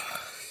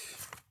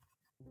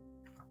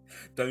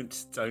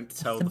 don't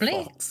tell The the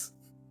blitz.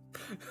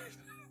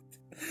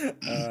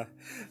 fox.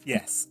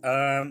 Yes.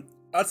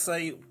 I'd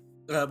say,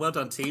 well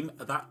done, team.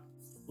 That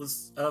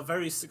was a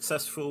very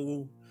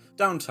successful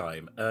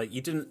downtime.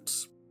 You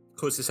didn't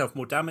cause yourself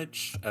more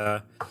damage.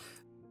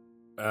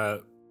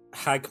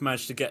 Hag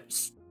managed to get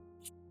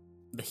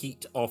the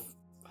heat off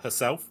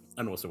herself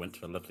and also went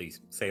to a lovely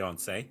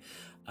seance.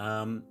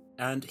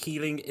 And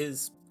healing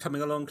is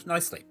coming along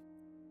nicely.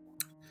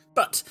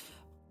 But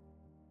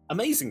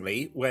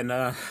amazingly, when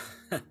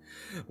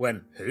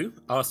who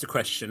asked a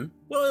question,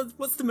 well,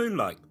 what's the moon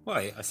like?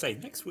 Why, I say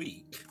next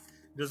week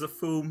there's a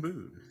full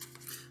moon,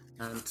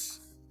 and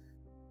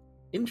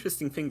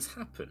interesting things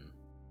happen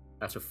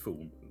at a full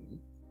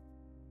moon.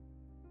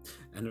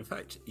 And in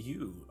fact,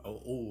 you are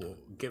all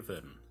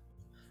given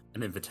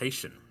an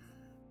invitation.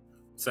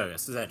 So,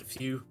 as I said, a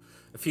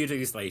few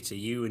days later,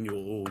 you and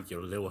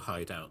your little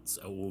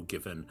hideouts are all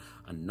given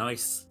a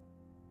nice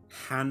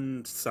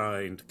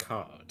hand-signed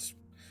card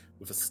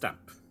with a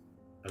stamp,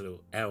 a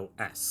little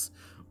LS,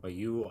 where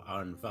you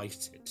are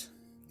invited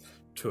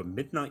to a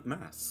midnight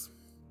mass,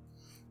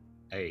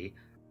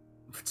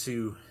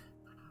 to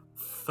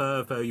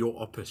further your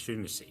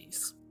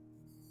opportunities.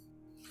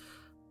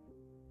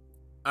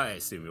 I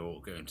assume you're all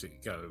going to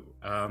go.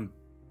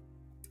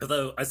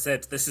 Although I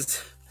said this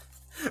is,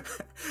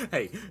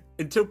 hey,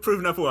 until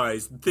proven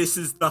otherwise, this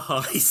is the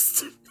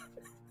heist.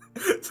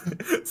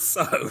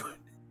 So,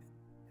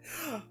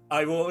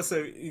 I will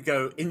also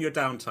go in your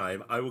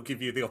downtime. I will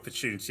give you the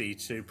opportunity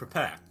to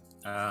prepare.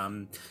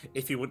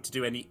 If you want to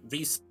do any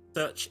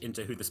research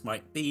into who this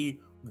might be,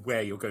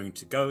 where you're going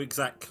to go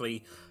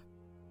exactly,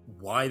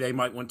 why they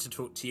might want to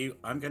talk to you,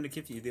 I'm going to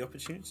give you the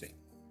opportunity.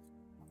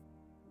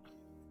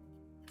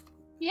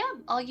 Yeah,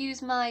 I'll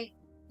use my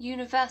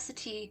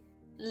university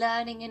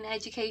learning and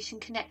education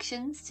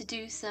connections to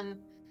do some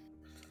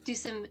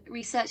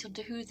research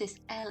onto who this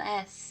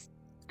LS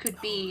could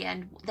be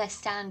and their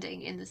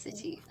standing in the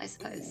city, I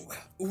suppose.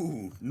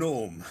 Ooh,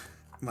 Norm,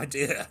 my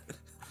dear.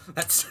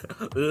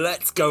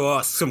 Let's go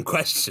ask some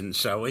questions,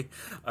 shall we?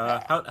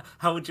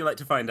 How would you like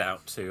to find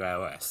out who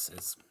LS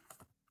is?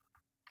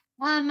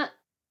 Well,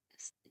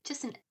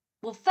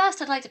 first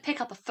I'd like to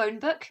pick up a phone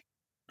book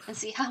and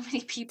see how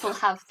many people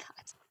have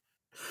that.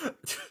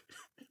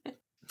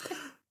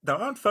 There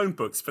aren't phone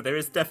books, but there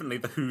is definitely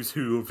the who's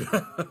who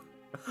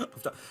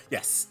of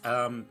yes.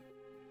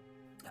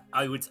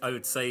 I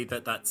would say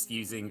that's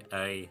using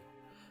a.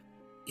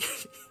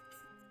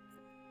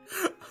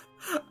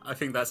 I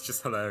think that's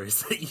just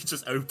hilarious that you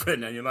just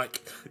open and you're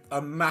like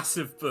a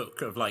massive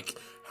book of like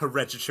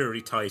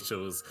hereditary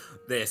titles.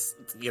 This,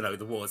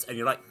 the wars, and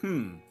you're like,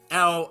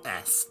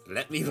 LS.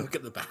 Let me look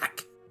at the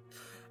back.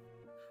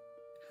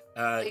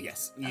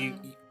 Yes, you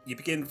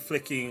begin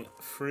flicking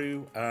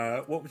through.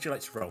 What would you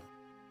like to roll?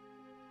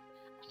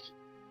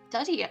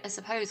 Study, I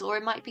suppose, or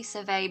it might be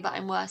survey, but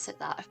I'm worse at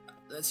that.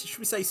 Should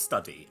we say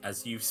study,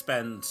 as you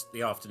spend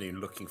the afternoon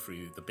looking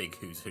through the big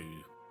who's who?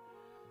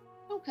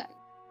 Okay.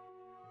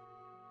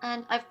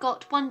 And I've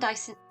got one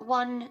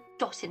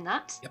dot in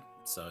that. Yep.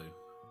 So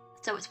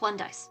it's 1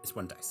 dice. it's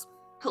 1 dice.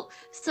 Cool.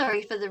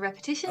 Sorry for the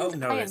repetitions. Oh,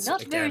 no, I am it's-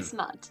 not very again.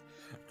 smart.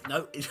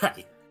 No,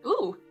 hey,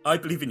 Ooh, I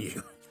believe in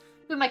you.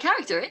 with my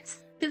character, it's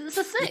a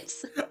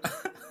 6.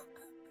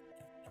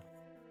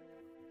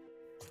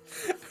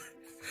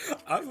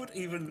 I would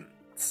even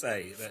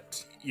say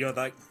that you're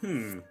like,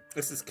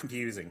 this is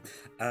confusing.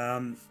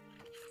 I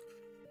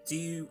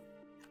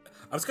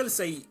was going to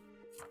say,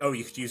 oh,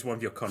 you could use one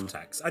of your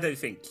contacts. I don't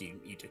think you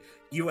do.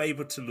 You were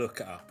able to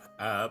look up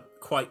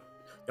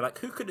you're like,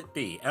 who could it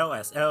be?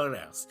 LS.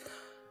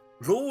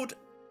 Lord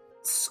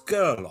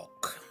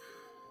Skurlock.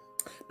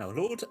 Now,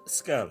 Lord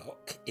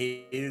Skurlock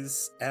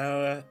is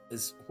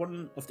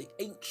one of the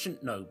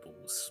ancient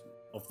nobles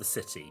of the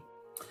city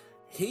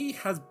He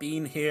has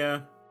been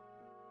here.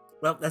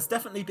 Well, there's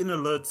definitely been a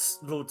Lord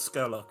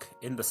Skurlock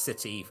in the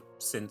city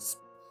since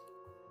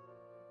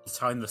the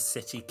time the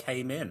city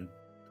came in.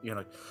 You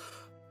know,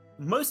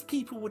 most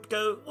people would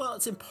go, well,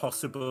 it's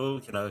impossible.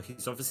 You know,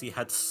 he's obviously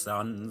had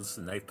sons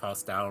and they've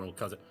passed down all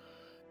kinds of.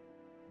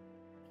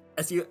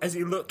 As you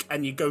look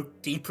and you go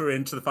deeper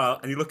into the file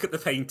and you look at the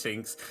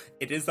paintings,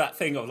 it is that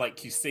thing of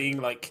like you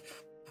seeing like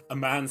a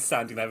man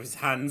standing there with his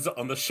hands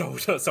on the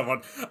shoulder of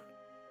someone,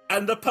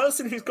 and the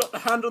person who's got the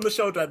hand on the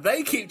shoulder,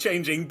 they keep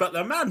changing, but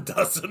the man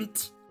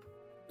doesn't.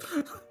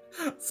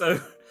 So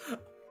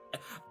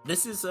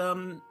this is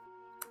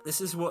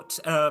what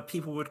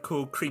people would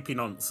call creepy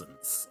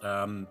nonsense.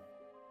 A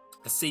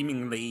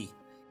seemingly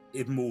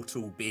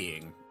immortal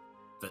being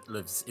that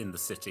lives in the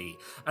city.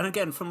 And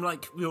again, from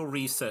like your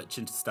research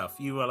into stuff,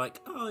 you were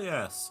like, oh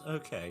yes,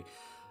 okay.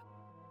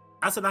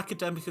 As an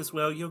academic as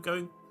well, you're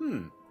going,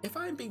 if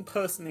I'm being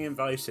personally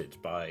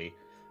invited by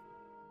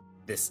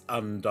this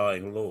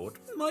undying lord,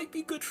 it might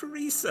be good for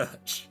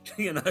research.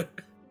 You know,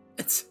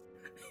 it's.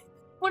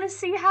 Want to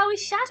see how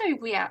his shadow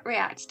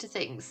reacts to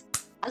things?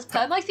 As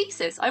per my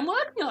thesis, I'm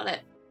working on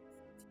it.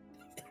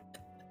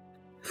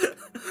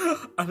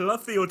 I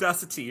love the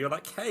audacity. You're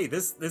like, hey,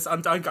 this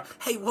undying guy.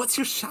 Hey, what's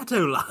your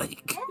shadow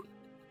like?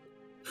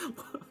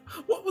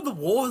 What were the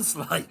wars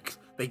like?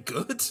 They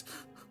good?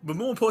 But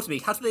more importantly,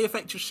 how do they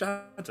affect your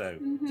shadow?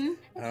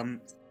 Mm-hmm.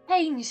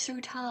 Change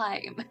through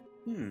time.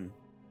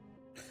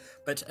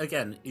 But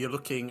again, you're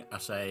looking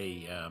at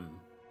a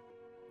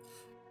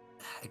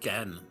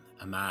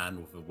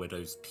man with a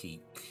widow's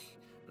peak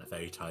and a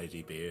very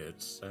tidy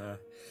beard.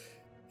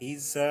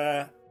 He's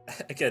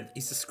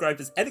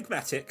described as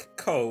enigmatic,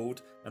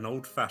 cold, and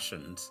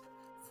old-fashioned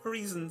for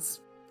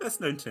reasons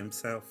best known to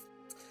himself.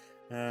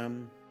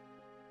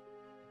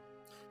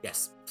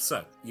 Yes,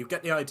 so you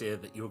get the idea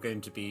that you're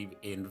going to be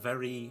in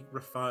very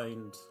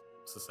refined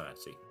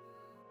society.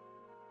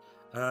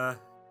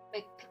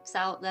 It picks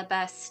out their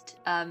best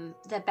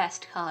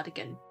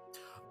cardigan.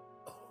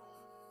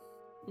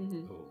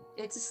 Mm-hmm.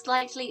 It's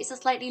a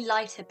slightly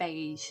lighter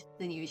beige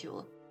than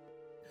usual.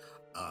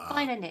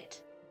 Finer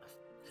knit.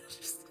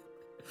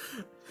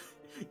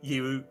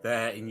 You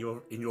there in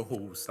your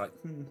halls, like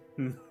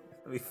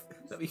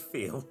let me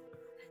feel.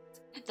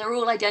 They're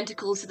all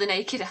identical to the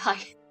naked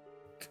eye.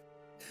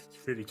 You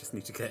really just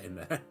need to get in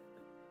there.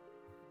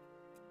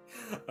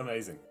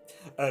 Amazing.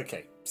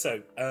 Okay,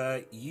 so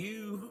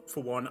you,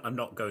 for one, are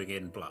not going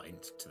in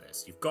blind to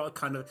this. You've got a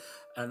kind of,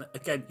 and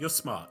again, you're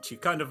smart. You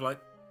kind of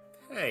like,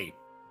 hey,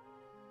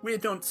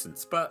 weird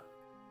nonsense, but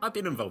I've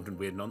been involved in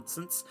weird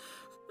nonsense.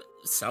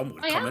 Some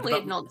would comment weird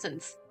about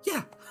nonsense.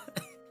 Yeah.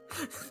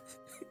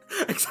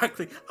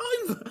 Exactly.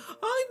 I'm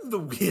the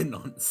weird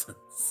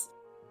nonsense.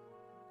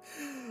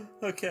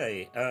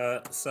 Okay,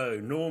 so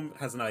Norm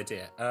has an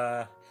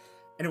idea.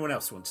 Anyone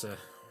else want to?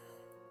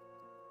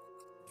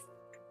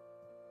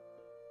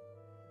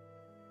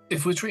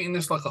 If we're treating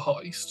this like a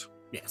heist,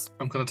 Yes.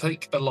 I'm going to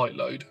take a light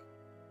load.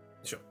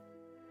 Sure.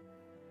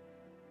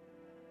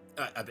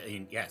 I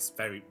mean, yes,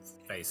 very,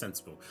 very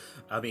sensible.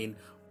 I mean,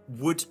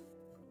 would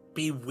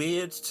be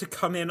weird to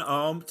come in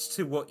armed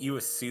to what you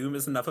assume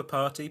is another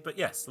party, but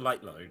yes,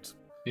 light load.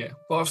 Yeah,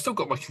 well, I've still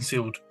got my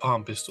concealed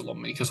palm pistol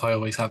on me because I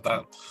always have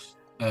that,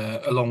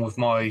 along with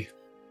a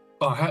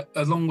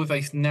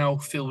now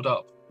filled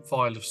up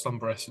vial of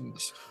slumber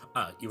essence.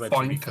 You went to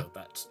refill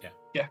that, yeah.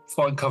 Yeah,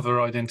 find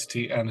cover,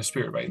 identity, and a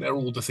spirit vein. They're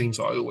all the things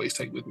that I always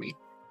take with me.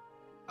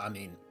 I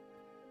mean,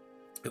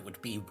 it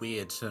would be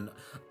weird to...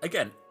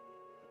 Again,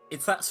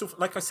 it's that sort of...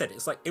 Like I said,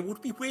 it's like, it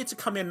would be weird to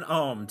come in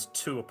armed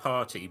to a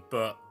party,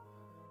 but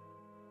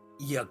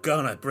you're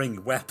gonna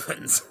bring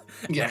weapons.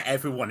 Yeah. And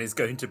everyone is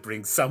going to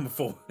bring some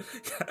form...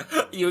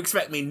 You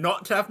expect me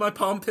not to have my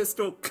palm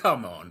pistol?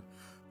 Come on.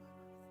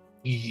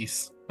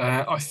 Yes.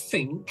 I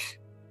think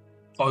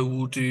I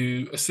will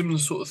do a similar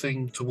sort of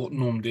thing to what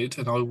Norm did,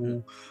 and I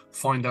will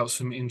find out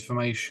some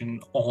information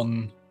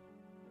on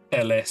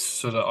LS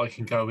so that I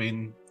can go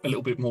in a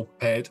little bit more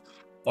prepared.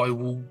 I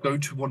will go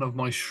to one of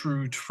my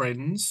shrewd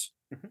friends,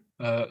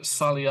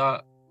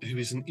 Salia, who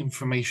is an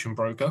information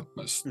broker.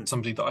 That's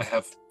somebody that I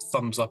have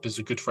thumbs up as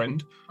a good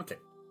friend. Okay.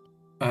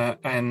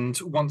 And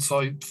once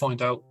I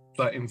find out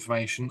that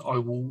information, I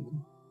will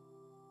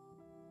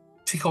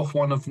tick off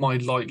one of my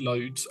light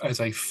loads as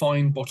a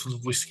fine bottle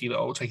of whiskey that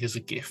I'll take as a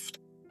gift.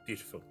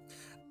 Beautiful.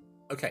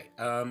 Okay,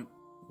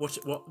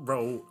 what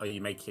role are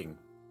you making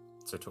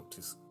to talk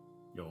to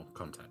your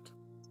contact?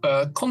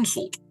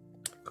 Consort.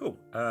 Cool.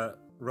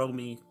 Roll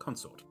me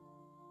consort.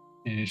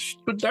 Is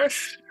good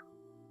dice.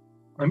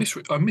 I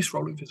miss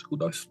rolling physical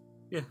dice.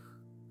 Yeah.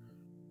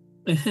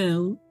 The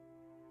hell?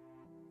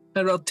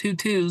 I rolled 2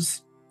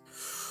 2s.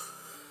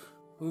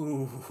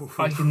 Ooh.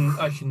 I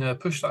can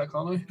push that,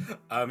 can't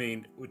I? I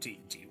mean, would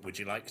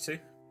you like to?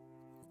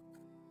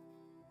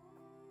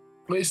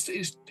 Well,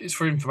 it's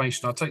for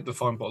information. I'll take the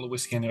fine bottle of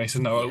whiskey anyway, so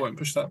no, I won't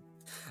push that.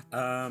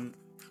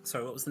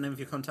 So what was the name of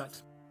your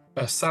contact?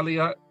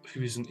 Salia,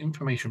 who is an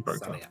information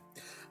broker.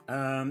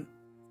 Salia.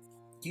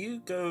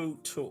 You go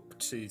talk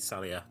to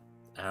Salia.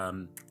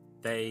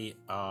 They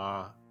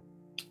are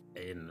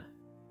in.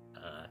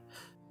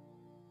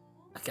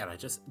 Again,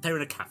 they're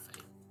in a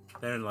cafe.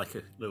 They're in like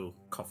a little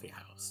coffee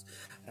house,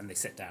 and they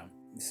sit down.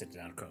 They sit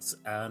down across,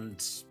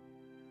 and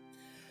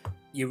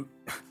you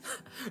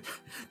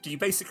do you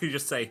basically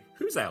just say,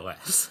 "Who's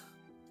LS?"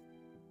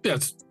 Yeah,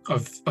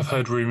 I've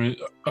heard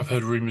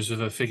rumors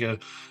of a figure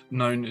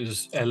known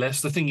as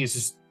LS. The thing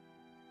is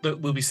that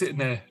we'll be sitting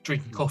there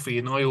drinking coffee,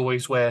 and I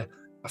always wear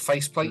a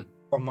faceplate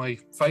on my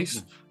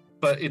face.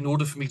 But in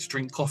order for me to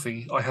drink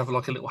coffee, I have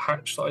like a little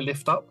hatch that I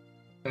lift up,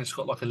 and it's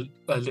got like a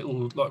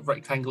little like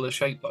rectangular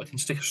shape that I can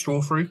stick a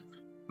straw through.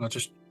 And I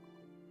just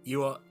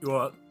you are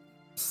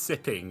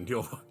sipping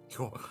your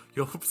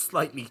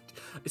slightly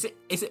is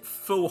it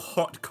full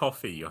hot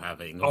coffee you're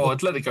having? Oh,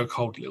 I'd let it go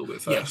cold a little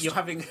bit first. Yeah, you're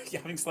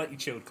having slightly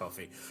chilled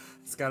coffee.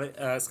 Sally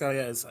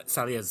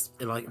is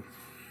like,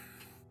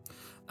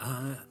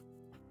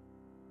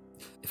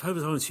 if I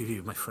was honest with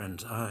you, my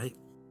friend, I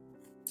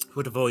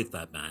would avoid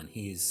that man.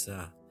 He's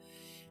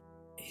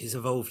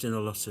evolved in a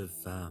lot of.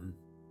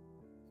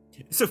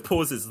 Sort of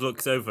pauses,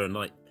 looks over, and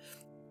like,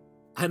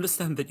 I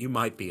understand that you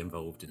might be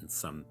involved in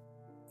some.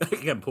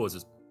 Again,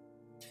 pauses.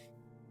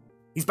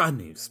 He's bad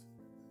news.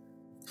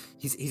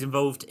 He's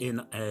involved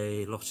in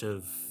a lot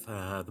of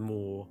the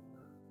more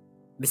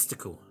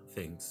mystical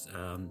things.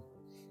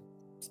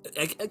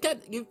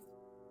 Again,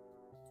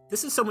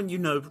 this is someone you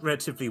know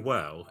relatively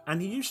well,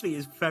 and he usually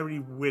is very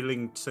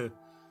willing to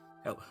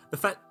help. The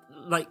fact,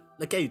 like,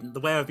 again, the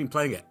way I've been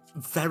playing it,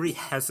 very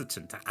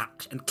hesitant to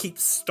act and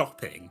keeps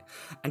stopping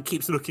and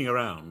keeps looking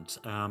around.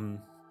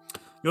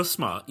 You're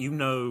smart. You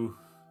know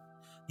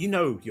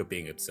you're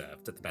being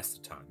observed at the best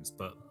of times,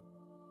 but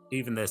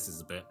even this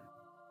is a bit.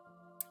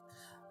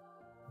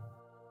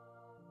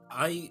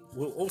 I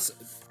will also.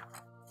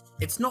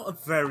 It's not a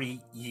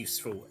very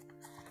useful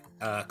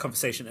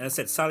conversation. As I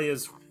said, Sally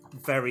is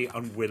very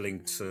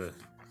unwilling to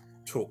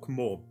talk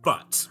more,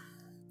 but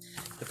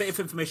the bit of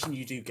information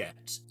you do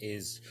get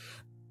is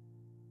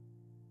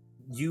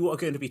you are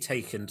going to be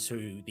taken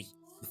to the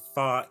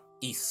far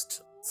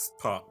east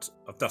part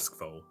of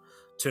Duskfall,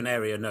 to an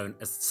area known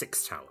as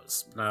Six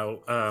Towers. Now,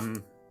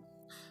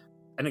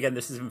 and again,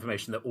 this is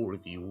information that all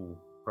of you will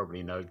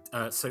probably know.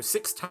 So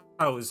Six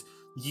Towers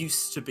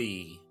used to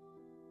be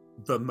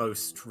the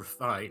most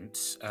refined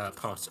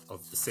part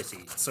of the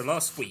city. So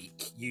last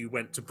week, you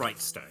went to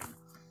Brightstone,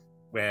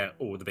 where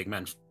all the big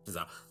mansions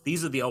are.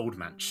 These are the old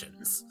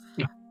mansions.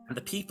 Yeah. And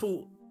the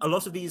people, a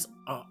lot of these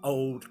are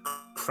old,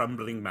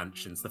 crumbling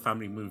mansions. The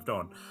family moved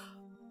on.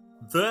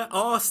 There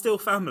are still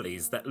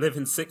families that live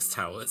in Six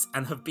Towers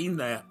and have been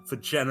there for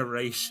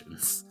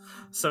generations.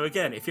 So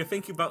again, if you're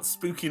thinking about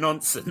spooky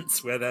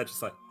nonsense where they're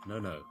just like,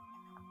 no,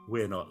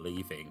 we're not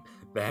leaving.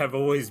 There have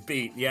always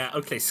been,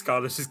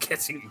 Scarlett is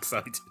getting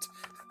excited.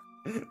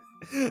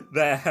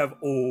 There have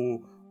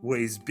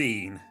always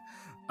been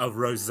a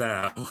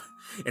Roselle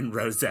in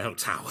Roselle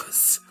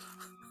Towers.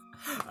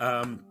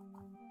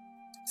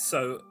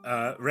 So,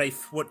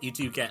 Rafe, what you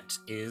do get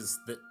is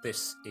that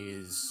this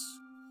is,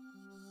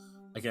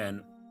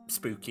 again,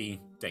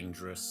 spooky,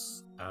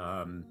 dangerous,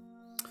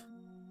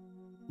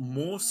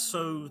 more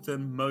so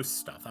than most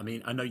stuff. I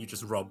mean, I know you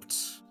just robbed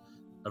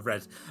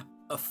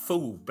a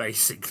fool,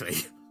 basically.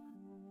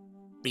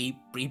 Be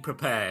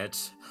prepared,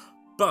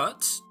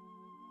 but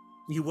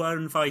you were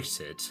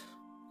invited,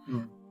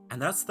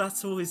 and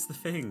that's always the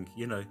thing.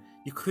 You know,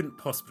 you couldn't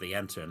possibly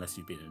enter unless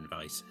you'd been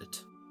invited.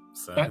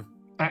 So,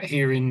 at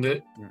hearing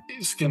that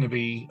I'm going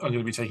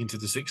to be taken to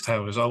the Six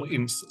Towers, I'll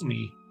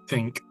instantly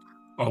think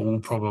I will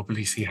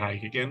probably see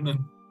Hag again.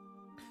 Then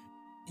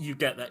you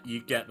get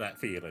that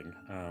feeling.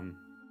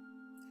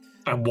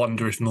 And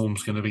wonder if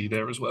Norm's going to be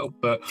there as well.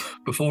 But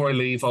before I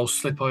leave, I'll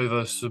slip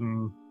over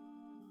some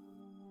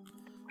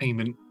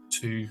payment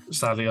to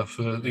Salia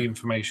for the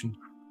information.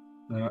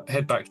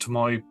 Head back to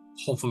my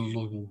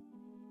hovel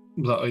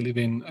that I live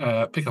in,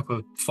 pick up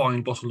a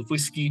fine bottle of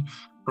whiskey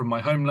from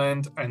my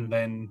homeland, and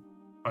then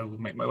I will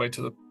make my way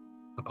to the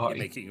party.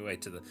 You're making your way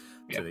to the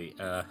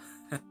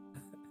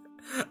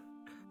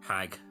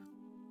Hag.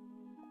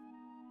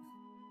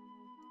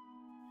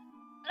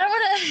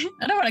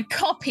 I don't want a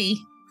copy.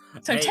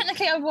 So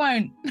technically I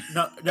won't.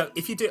 No,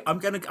 if you do,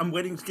 I'm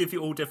willing to give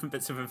you all different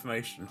bits of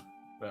information.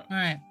 But... All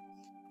right.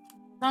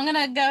 So I'm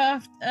gonna go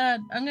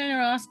I'm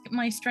gonna ask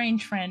my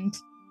strange friend,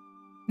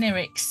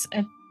 Nyrix,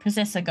 a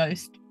possessor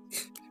ghost.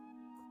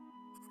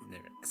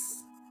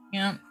 Nyrix.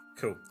 Yeah.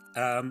 Cool.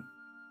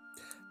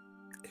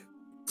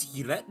 Do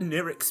you let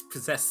Nyrix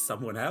possess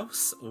someone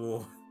else,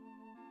 or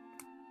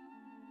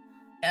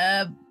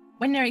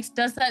when Nyrix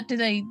does that, do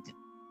they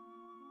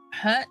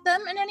hurt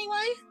them in any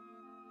way?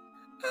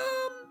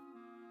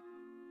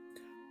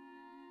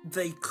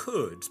 They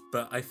could,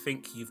 but I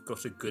think you've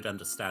got a good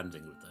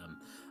understanding with them.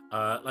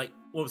 Like,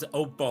 what was it?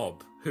 Old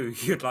Bob, who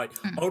you'd like.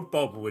 Old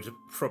Bob would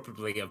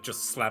probably have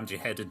just slammed your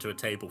head into a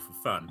table for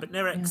fun. But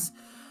Nyrix,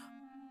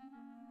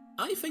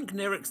 I think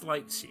Nyrix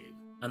likes you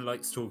and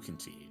likes talking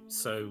to you.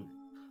 So,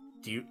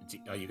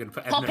 are you going to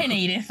put Pop in,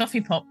 Edith? Off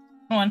you pop.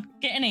 Come on,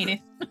 get in,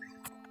 Edith.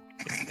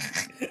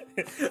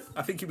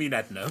 I think you mean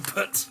Edna,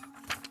 but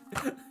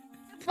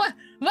What?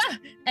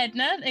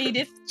 Edna,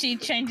 Edith, she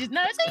changes.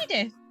 No, it's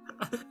Edith.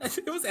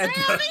 It was I Edna.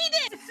 am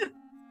Edith.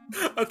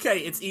 Okay,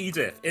 it's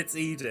Edith. It's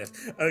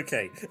Edith.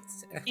 Okay.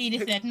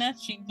 Edith Edna.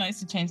 She likes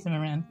to change them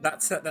around.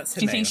 That's her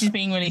She name. thinks she's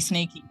being really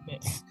sneaky.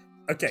 But...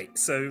 Okay,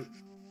 so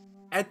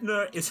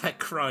Edna is her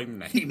crime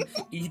name.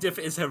 Edith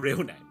is her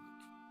real name.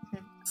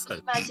 So,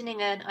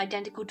 Imagining an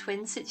identical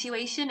twin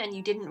situation and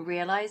you didn't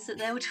realise that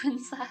there were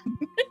twins there.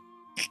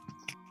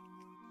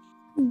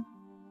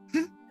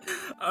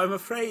 I'm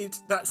afraid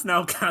that's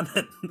now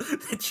canon.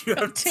 That you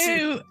have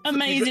two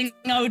amazing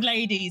old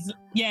ladies.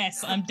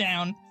 Yes, I'm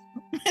down.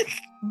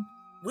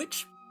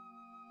 Which,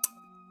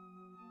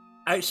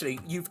 actually,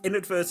 you've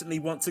inadvertently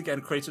once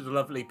again created a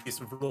lovely piece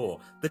of lore.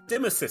 The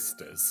Dimmer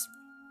sisters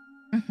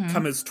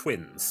come as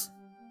twins.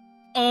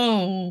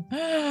 Oh,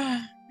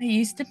 they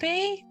used to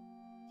be?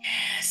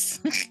 Yes.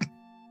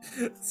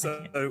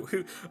 So,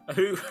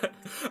 who,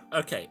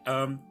 okay,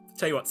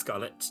 tell you what,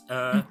 Scarlett,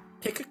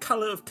 pick a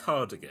colour of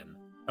cardigan.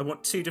 I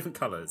want 2 different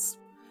colours.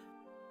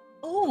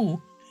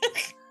 Oh,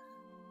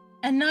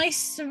 a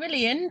nice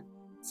cerulean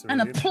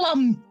and a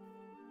plum.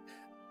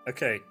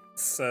 Okay,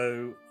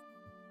 so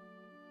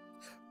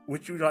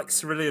would you like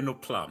cerulean or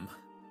plum?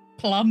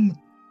 Plum.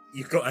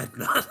 You got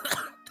Edna.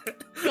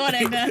 Go on,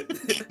 Edna.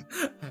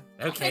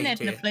 Okay, And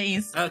Edna, dear.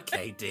 please.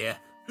 Okay, dear.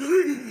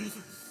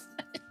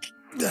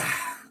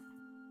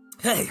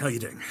 Hey, how you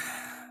doing?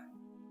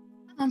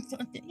 I'm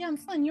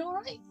fine. You all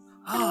right?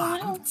 Oh,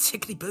 I'm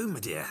tickety boom, my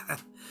dear.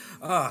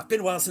 Oh,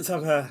 been a while since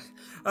I've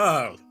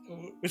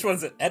which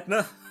one's it?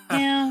 Edna?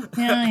 Yeah.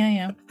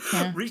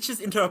 Reaches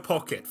into her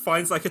pocket,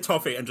 finds like a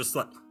toffee, and just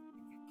like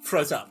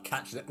throws it up,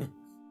 catches it.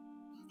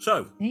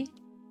 So, See?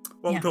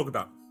 what are we Yeah. talking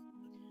about?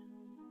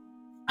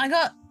 I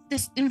got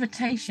this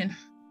invitation.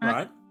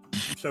 Right.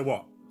 So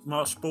what?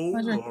 March ball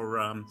Was it- or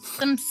I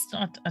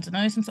don't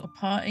know, some sort of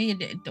party,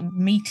 a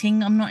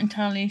meeting. I'm not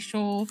entirely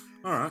sure.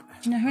 all right.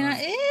 Do you know who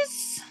that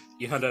is?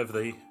 You hand over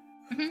the.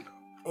 Mhm.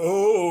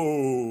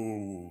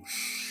 Oh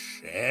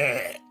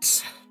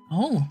shit!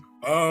 Oh,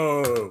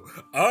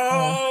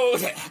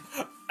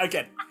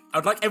 Again,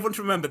 I'd like everyone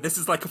to remember this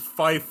is like a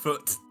 5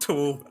 foot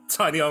tall,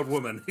 tiny old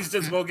woman who's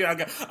just walking around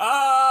going,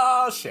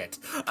 "Oh shit!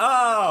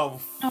 Oh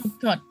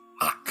God.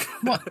 fuck!"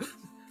 What?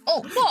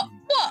 Oh,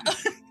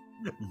 what?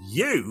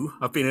 You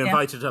have been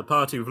invited to a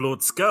party with Lord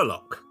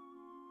Skurlock.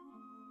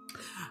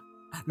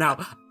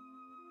 Now,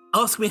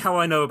 ask me how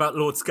I know about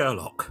Lord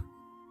Skurlock.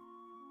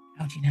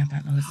 How do you know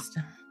about Lord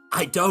Star?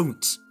 I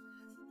don't.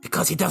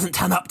 Because he doesn't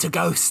turn up to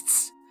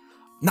ghosts.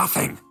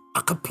 Nothing.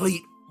 A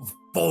complete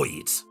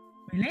void.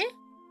 Really?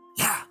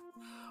 Yeah.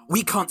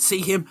 We can't see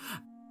him.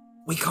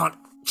 We can't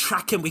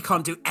track him. We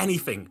can't do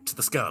anything to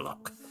the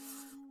Skurlock.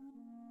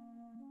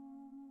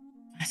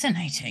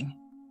 Fascinating.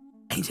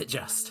 Ain't it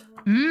just?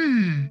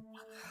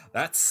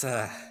 That's,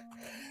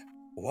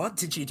 what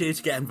did you do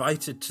to get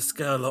invited to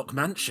Skurlock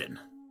Mansion?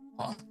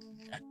 Well,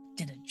 I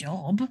did a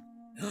job.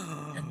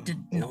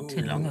 Not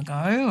too long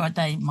ago.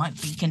 They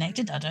might be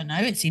connected. I don't know.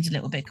 It seems a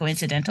little bit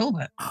coincidental,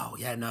 but Oh,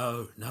 yeah,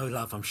 no,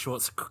 love. I'm sure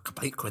it's a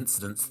complete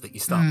coincidence that you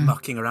start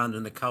mucking around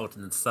in the cult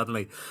and then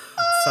suddenly,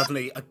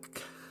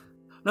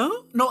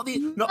 no, not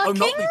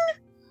the.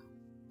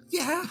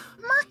 Yeah,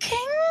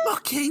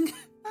 mucking.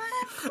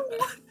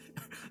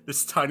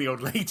 This tiny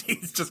old lady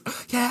is just,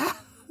 yeah.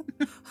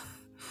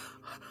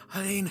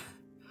 I mean,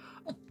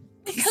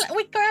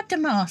 we grabbed a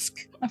mask.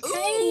 Okay.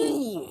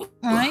 ooh,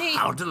 Right.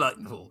 how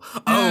delightful.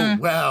 Oh,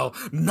 well,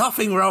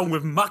 nothing wrong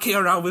with mucking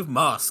around with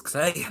masks,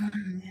 eh?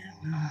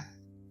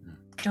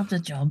 Job's a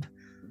job.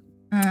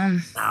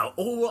 Now,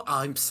 all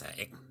I'm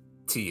saying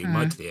to you,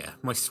 my dear,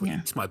 my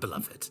sweet, my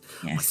beloved,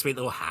 my Yes. sweet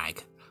little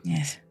hag,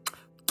 Yes.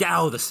 get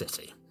out of the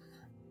city.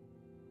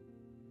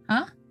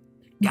 Huh?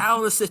 Get out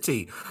of the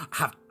city.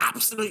 Have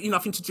absolutely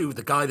nothing to do with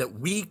the guy that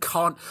we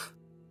can't.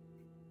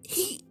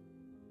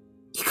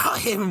 You can't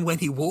hear him when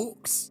he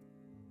walks.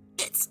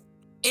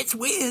 It's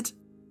weird.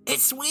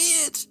 It's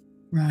weird.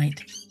 Right.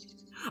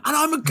 And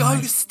I'm a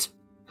ghost.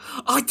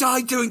 I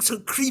died doing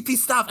some creepy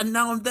stuff, and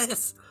now I'm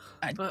this.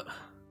 But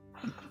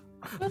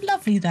You're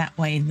lovely that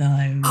way,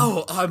 though.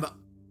 oh,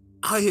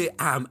 I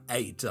am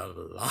a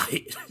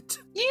delight.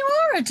 You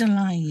are a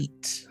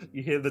delight.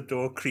 You hear the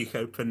door creak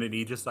open, and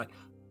he just like,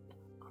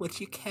 would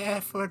you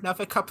care for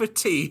another cup of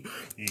tea?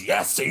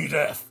 Yes,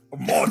 Edith,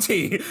 more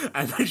tea.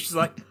 And then she's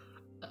like,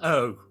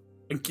 oh,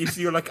 and gives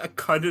you like a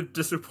kind of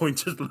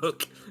disappointed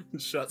look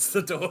and shuts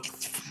the door.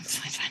 It's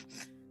fine.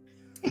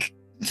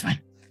 It's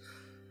fine.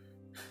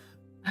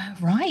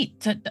 Right.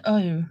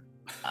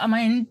 Am I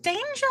in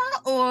danger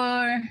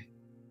or?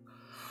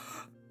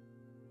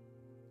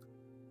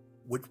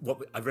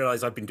 I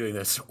realise I've been doing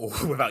this all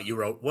without you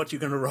roll. What are you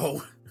going to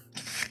roll?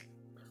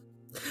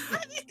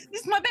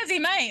 It's my busy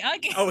mate.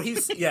 Oh,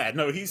 he's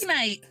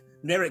mate.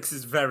 Nerix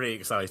is very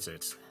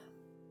excited.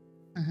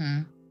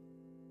 Mm-hmm.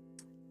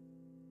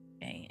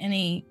 Okay.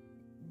 Any?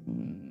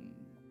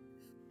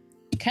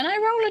 Can I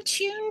roll a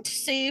tune to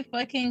see if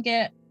I can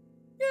get?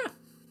 Yeah.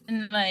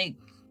 And like,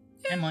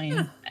 am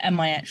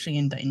I actually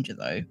in danger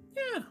though?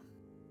 Yeah.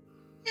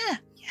 Yeah.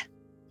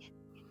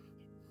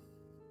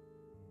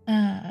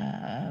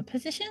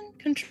 position?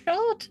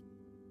 Controlled?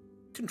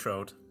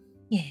 Controlled.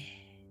 Yeah.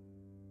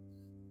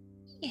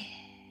 Yeah.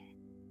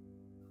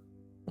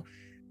 Oof.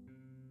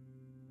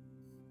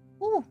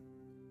 Ooh.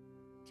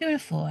 2 and a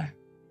 4.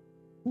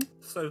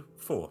 So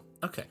 4.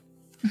 Okay.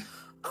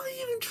 Are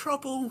you in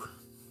trouble?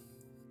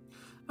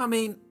 I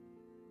mean,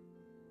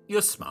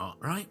 you're smart,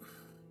 right?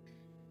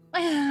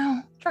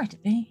 Well, try to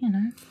be, you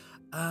know.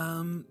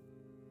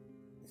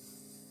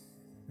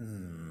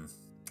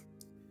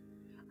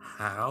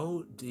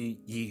 How do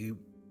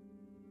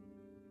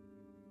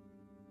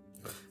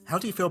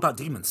you feel about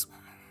demons?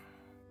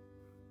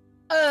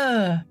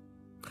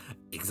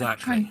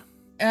 Exactly.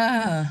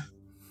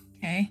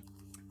 Okay.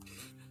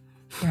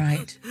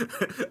 Right.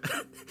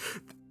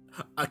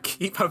 I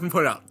keep having to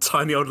point out,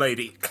 tiny old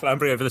lady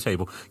clambering over the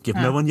table. Give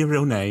no one your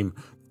real name.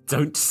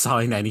 Don't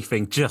sign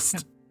anything.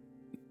 Just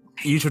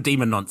use your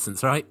demon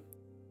nonsense, right?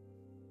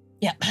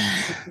 Yep.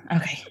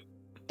 Okay.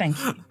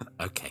 Thank you.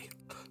 Okay.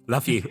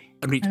 Love you.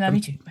 I love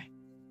you too. Bye.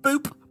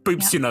 Boop.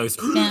 Boops your nose.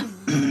 Yeah.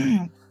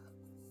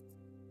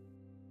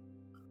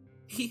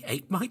 He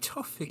ate my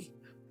toffee.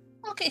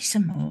 I'll get you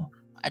some more.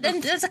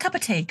 Then there's a cup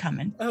of tea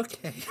coming.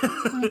 Okay.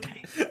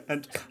 Okay.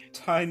 And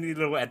tiny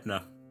little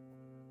Edna,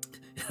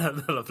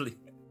 lovely,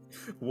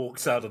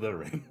 walks out of the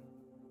room.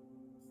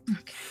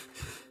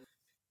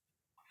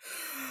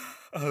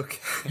 Okay.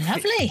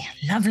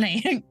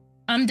 Lovely.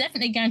 I'm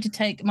definitely going to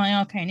take my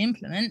arcane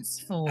implements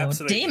for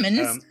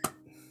demons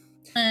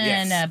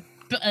and yes.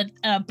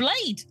 a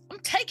blade. I'm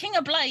taking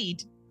a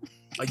blade.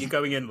 Are you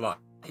going in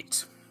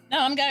light? No,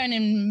 I'm going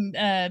in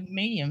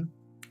medium.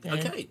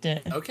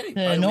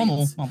 The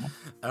normal.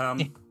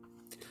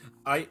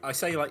 I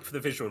say, like, for the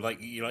visual,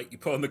 you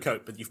put on the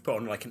coat, but you've put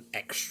on like an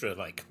extra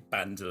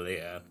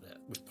bandolier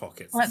with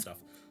pockets and stuff.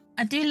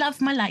 I do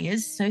love my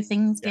layers, so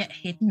things get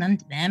hidden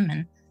under them,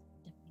 and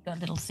got a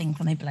little thing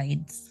for my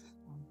blades.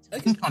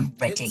 Okay. I'm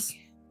ready.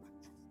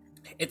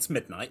 It's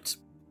midnight,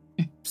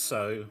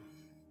 so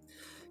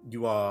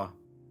you are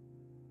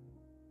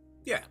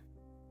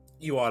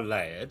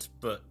layered,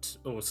 but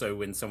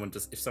also if someone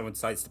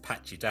decides to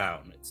pat you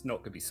down, it's not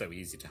going to be so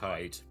easy to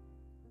hide.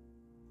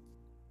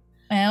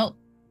 Well,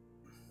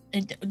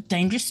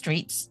 dangerous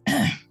streets.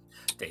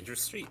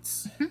 Dangerous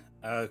streets.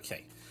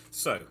 Okay,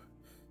 so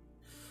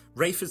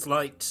Rafe is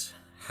light,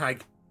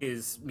 Hag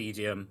is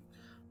medium.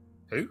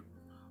 Who?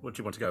 What do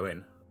you want to go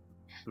in?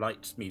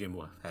 Light, medium,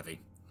 or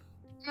heavy?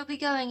 Probably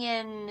going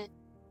in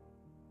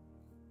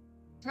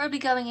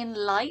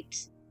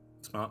light.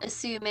 Smart.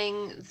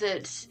 Assuming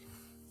that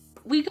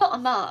we got a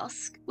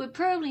mask, we're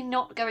probably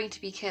not going to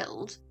be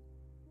killed.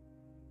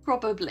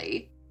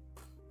 Probably.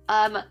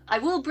 I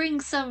will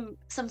bring some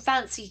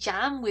fancy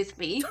jam with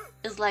me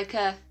as like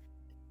an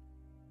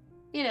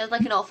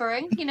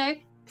offering,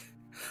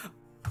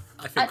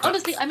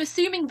 Honestly, I'm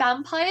assuming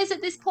vampires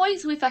at this point,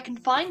 so if I can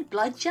find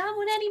blood jam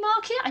on any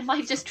market, I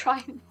might just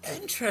try and...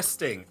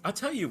 Interesting. I'll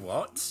tell you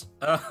what.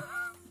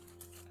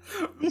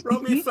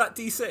 Roll me a flat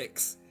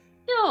D6.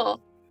 Sure.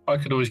 I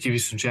could always give you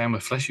some jam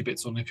with fleshy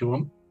bits on if you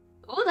want.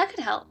 Oh, that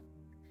could help.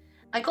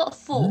 I got a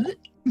 4.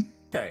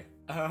 Okay.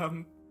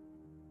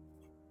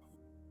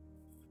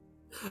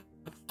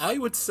 I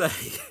would say,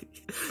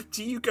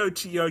 do you go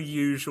to your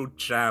usual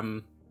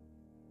jam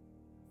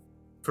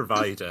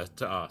provider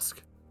to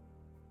ask?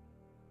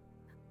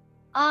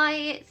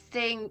 I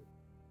think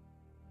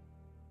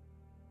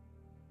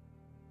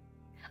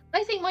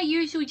my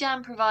usual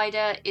jam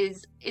provider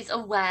is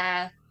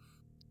aware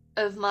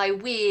of my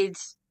weird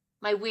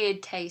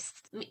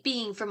tastes.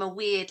 Being from a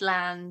weird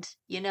land,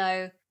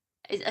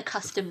 is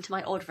accustomed to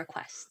my odd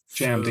requests.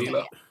 Jam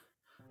dealer.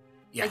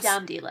 Yes. A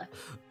jam dealer.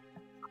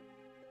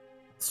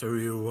 So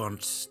you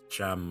want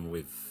jam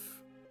with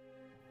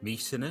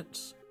meat in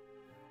it?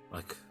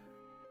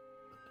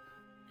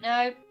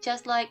 No,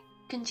 just like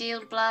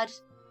congealed blood,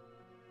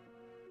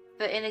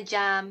 but in a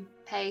jam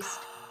paste.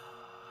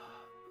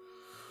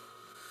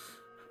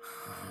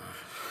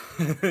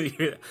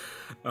 Yeah.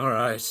 All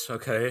right.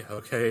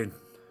 Okay.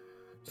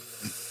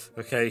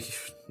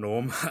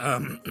 Norm.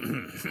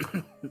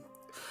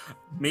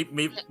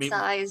 Meet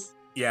size.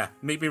 Yeah,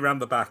 meet me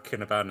round the back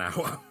in about an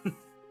hour.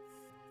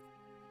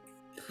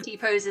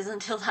 T-poses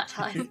until that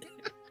time.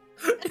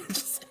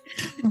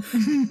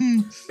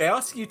 They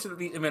ask you to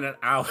meet them in an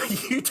hour.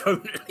 You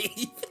don't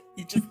leave.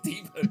 You just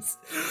T-pose.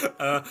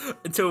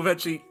 Until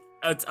eventually,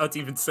 I'd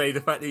even say the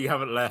fact that you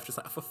haven't left. It's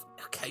like,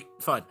 okay,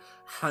 fine.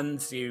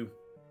 Hands you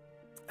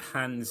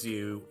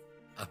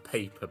a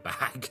paper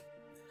bag.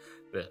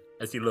 But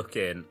as you look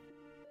in,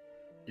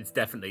 it's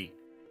definitely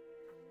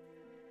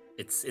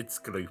it's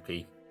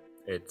gloopy.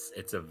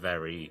 It's a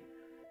very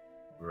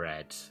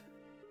red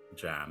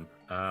jam.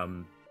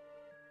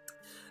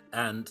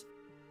 And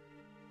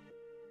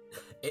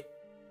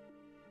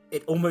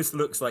it almost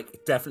looks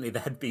like definitely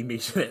there had been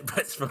meat in it, but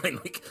it's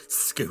probably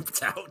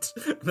scooped out.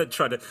 And then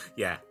trying to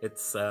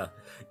it's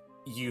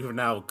you've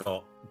now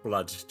got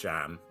blood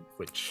jam,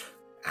 which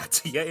add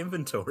to your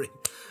inventory.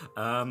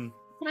 Can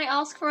I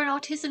ask for an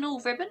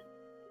artisanal ribbon?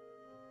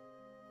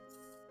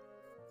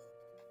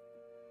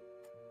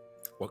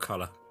 What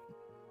colour?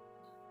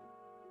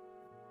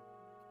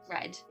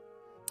 red.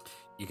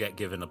 You get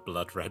given a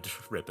blood red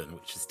ribbon,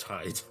 which is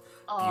tied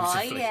Oh,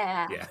 beautifully.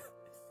 yeah. Yeah.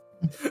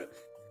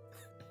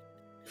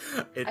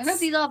 I hope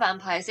these are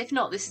vampires. If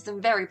not, this is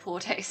in very poor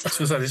taste. I was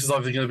going to say, this is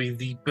either going to be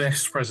the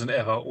best present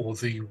ever or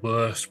the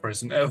worst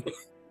present ever.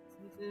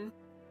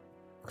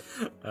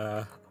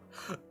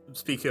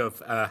 Speaking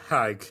of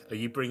Hag, are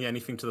you bringing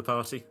anything to the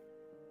party?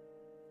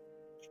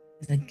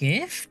 As a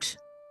gift?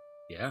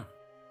 Yeah.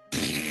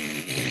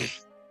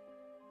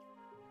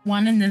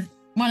 One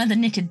of the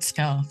knitted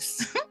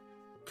scarves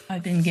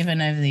I've been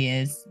given over the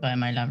years by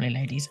my lovely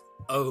ladies.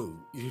 Oh,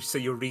 so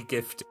you're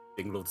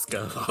re-gifting Lord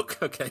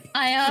Skurlock? Okay.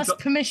 I asked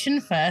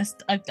permission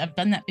first. I've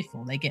done that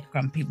before. They get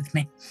grumpy with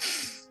me.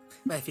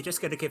 Well, if you're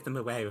just going to give them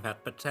away with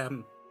that, but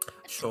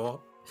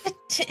sure.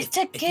 It's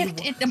a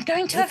gift. I'm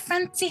going to a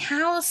fancy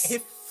house.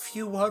 If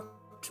you want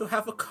to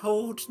have a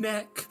cold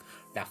neck,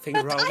 nothing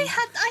But wrong.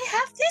 I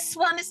have this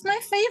one. It's my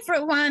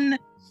favourite one.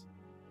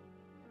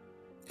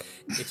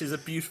 It is a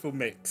beautiful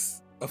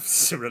mix of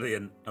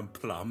cerulean and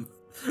plum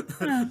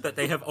Oh. that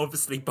they have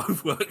obviously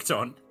both worked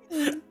on.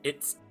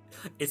 It's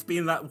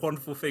been that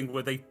wonderful thing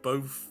where they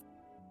both,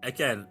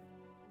 again,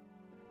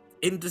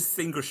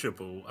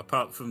 indistinguishable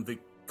apart from the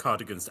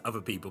cardigans to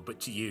other people, but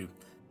to you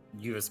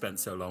have spent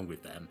so long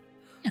with them.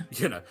 Yeah.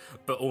 You know,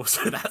 but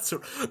also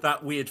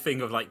that weird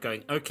thing of like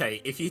going,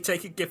 okay, if you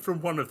take a gift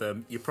from one of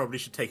them, you probably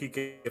should take a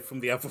gift from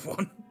the other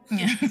one.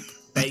 Yeah.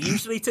 They're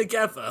usually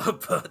together,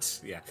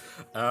 but yeah.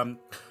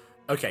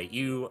 Okay,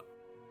 you.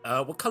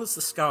 What colour's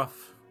the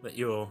scarf that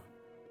you're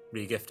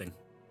re-gifting?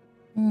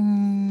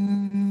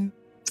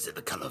 Is it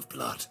the colour of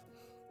blood?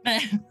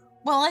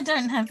 Well, I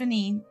don't have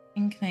any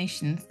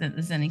inclinations that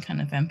there's any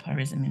kind of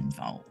vampirism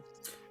involved.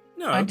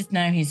 No. I just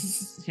know he's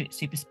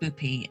super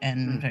spoopy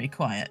and very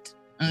quiet.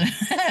 Maybe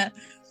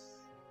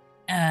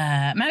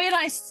a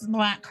nice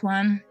black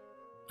one.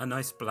 A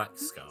nice black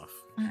scarf.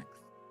 Black.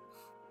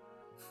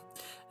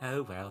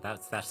 Oh well,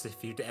 that's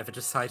if you'd ever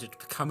decided to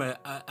become a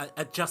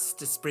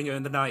justice bringer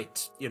in the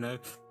night, you know.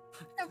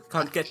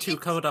 Can't get too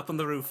cold up on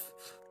the roof.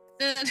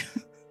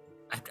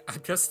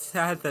 I'm just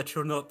sad that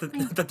you're not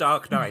the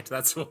Dark Knight,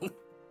 that's all.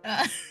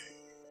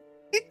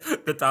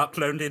 The Dark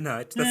Lonely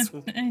Knight, that's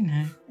all. I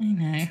know.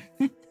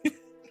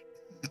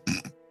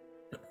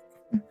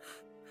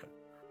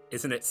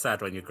 Isn't it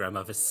sad when your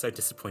grandmother's so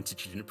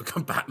disappointed you didn't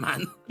become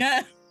Batman?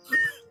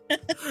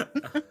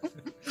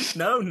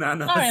 No,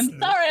 Nana. I'm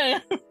sorry.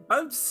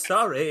 I'm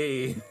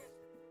sorry.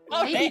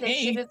 Maybe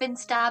they should have been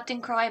stabbed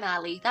in Crime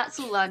Alley. That's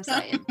all I'm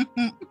saying.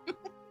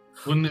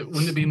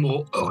 Wouldn't it be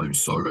more, oh, I'm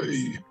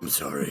sorry. I'm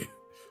sorry.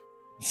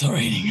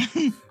 Sorry.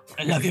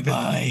 I love you,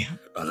 bye.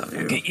 I love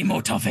you. Get you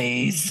more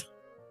toffees.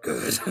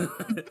 Good.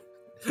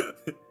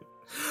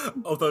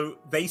 Although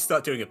they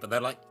start doing it, but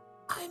they're like,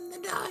 I'm the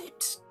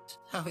knight.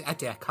 Oh, I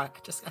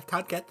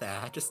can't get there.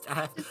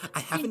 I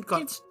haven't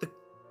got the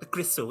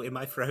gristle in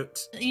my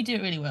throat. You do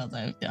it really well,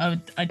 though.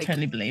 I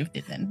totally believed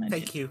it then.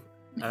 Thank you.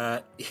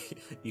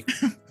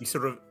 You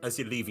sort of, as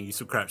you're leaving, you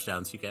sort of crouch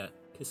down, so you get a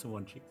kiss on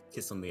one cheek,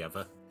 kiss on the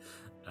other.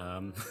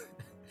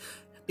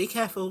 Be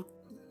careful.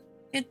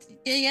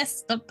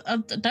 Yes,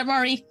 don't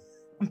worry.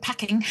 I'm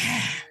packing.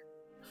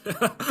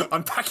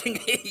 I'm packing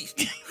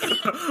heat.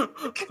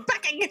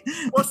 Packing.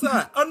 What's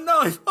that? A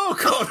knife. Oh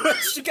God, where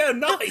did you get a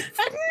knife?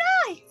 A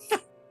knife.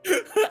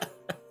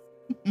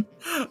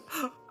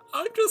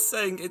 I'm just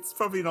saying it's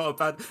probably not a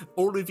bad.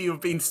 All of you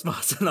have been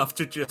smart enough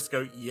to just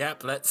go,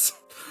 yep, let's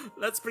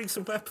bring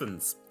some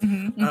weapons.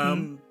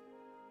 Mm-hmm.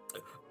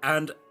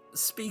 And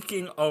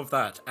speaking of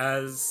that,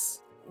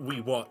 as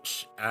we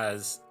watch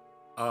as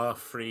our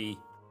three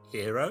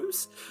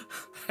heroes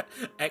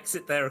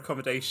exit their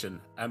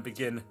accommodation and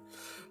begin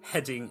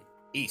heading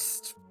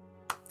east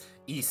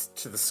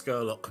to the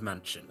Skurlock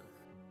mansion.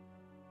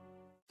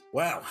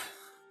 Well,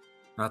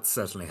 that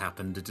certainly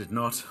happened, did it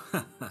not?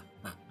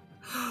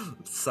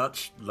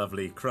 Such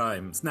lovely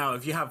crimes. Now,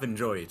 if you have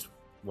enjoyed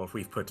what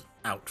we've put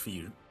out for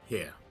you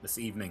here this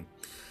evening,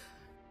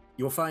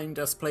 you'll find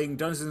us playing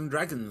Dungeons and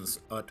Dragons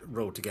at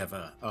Roll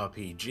Together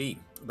RPG.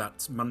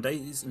 That's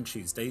Mondays and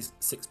Tuesdays,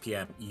 6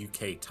 PM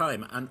UK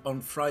time, and on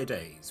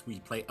Fridays we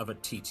play other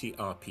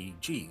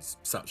TTRPGs,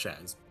 such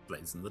as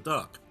Blades in the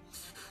Dark.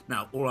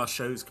 Now, all our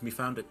shows can be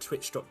found at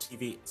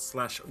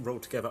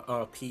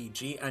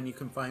twitch.tv/rolltogetherrpg, and you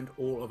can find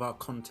all of our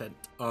content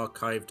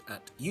archived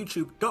at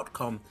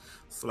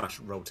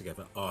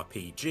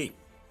youtube.com/rolltogetherrpg.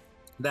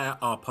 There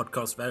are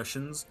podcast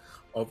versions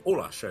of all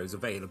our shows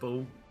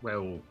available, where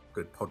all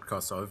good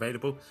podcasts are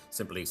available.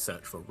 Simply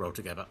search for Roll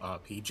Together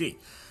RPG.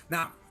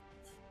 Now,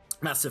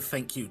 massive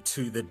thank you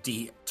to the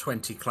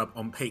D20 Club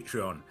on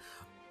Patreon.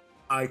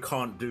 I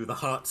can't do the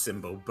heart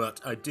symbol,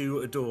 but I do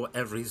adore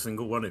every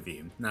single one of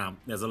you. Now,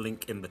 there's a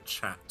link in the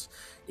chat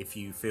if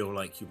you feel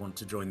like you want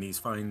to join these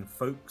fine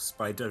folks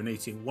by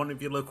donating one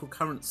of your local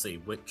currency,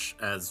 which,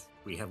 as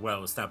we have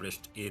well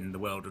established in the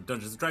world of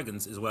Dungeons &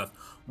 Dragons, is worth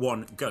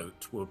 1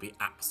 goat. We'll be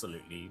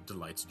absolutely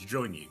delighted to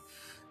join you.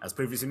 As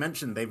previously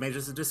mentioned, they made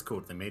us a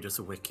Discord, they made us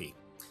a wiki.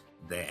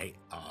 They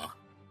are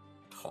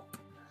top.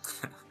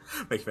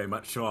 Thank you very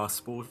much to our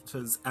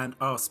supporters and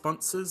our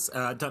sponsors.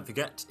 Don't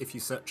forget, if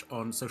you search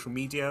on social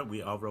media,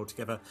 we are Roll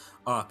Together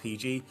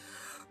RPG.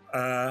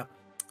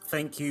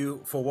 Thank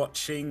you for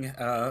watching.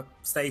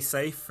 Stay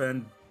safe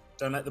and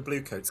don't let the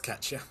blue coats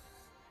catch you.